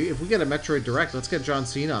about if we get a Metroid Direct, let's get John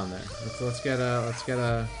Cena on there. Let's get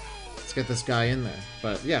this guy in there.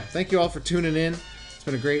 But yeah, thank you all for tuning in. It's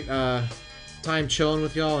been a great time chilling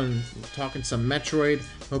with y'all and talking some Metroid.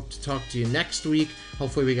 Hope to talk to you next week.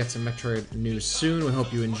 Hopefully we get some Metroid news soon. We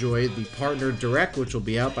hope you enjoyed the Partner Direct, which will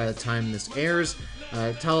be out by the time this airs.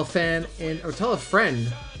 Tell a friend,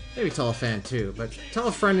 maybe tell a fan too, but tell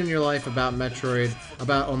a friend in your life about Metroid,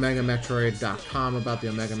 about OmegaMetroid.com, about the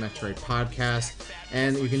Omega Metroid podcast.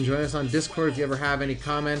 And you can join us on Discord if you ever have any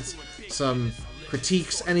comments, some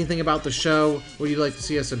critiques, anything about the show, what you'd like to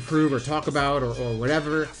see us improve or talk about or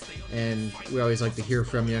whatever. And we always like to hear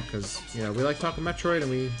from you because we like talking Metroid,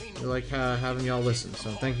 and we like having y'all listen.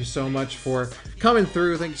 So thank you so much for coming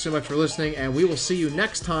through. Thank you so much for listening, and we will see you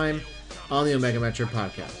next time on the Omega Metroid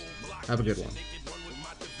podcast. Have a good one.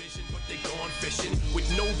 With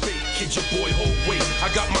no bait, kid your boy hold weight. I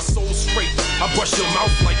got my soul straight. I brush your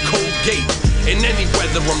mouth like Colgate. In any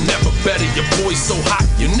weather, I'm never better. Your boy's so hot,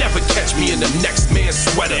 you never catch me in the next man's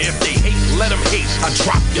sweater. If they hate, let them hate. I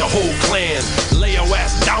drop your whole clan. Lay your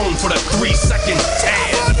ass down for the 3-second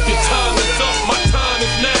tan. Your time is up, my time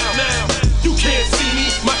is now. You can't see me,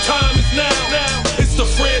 my time is now. It's the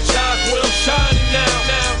franchise where I'm shining now.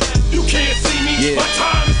 You can't see me, my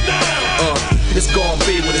time is now. It's gon'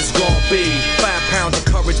 be what it's gon' be. 5 pounds of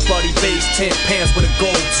courage, buddy, base, 10 pants with a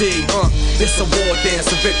gold tee. It's a war dance,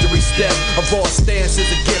 a victory step. A raw stance is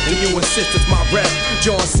a gift, and you insist it's my rep.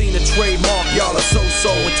 John Cena trademark, y'all are so-so.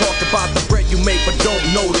 And talk about the bread you make, but don't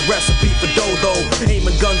know the recipe for dodo.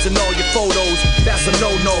 Aiming guns in all your photos, that's a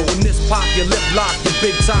no-no. When this pop, your lip lock, your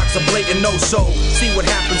big talks are blatant no-so. See what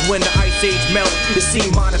happens when the ice age melt. You see,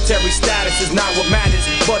 monetary status is not what matters,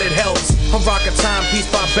 but it helps. I'm rocking timepiece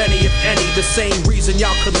by Benny, if any. The same reason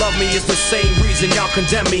y'all could love me is the same reason y'all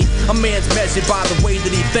condemn me. A man's measured by the way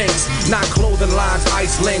that he thinks, not clothing lines,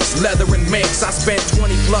 ice links, leather and minks. I spent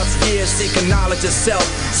 20 plus years seeking knowledge of self.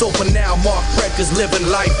 So for now, Mark Breck is living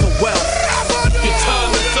life for wealth. Your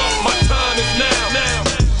time is up, my time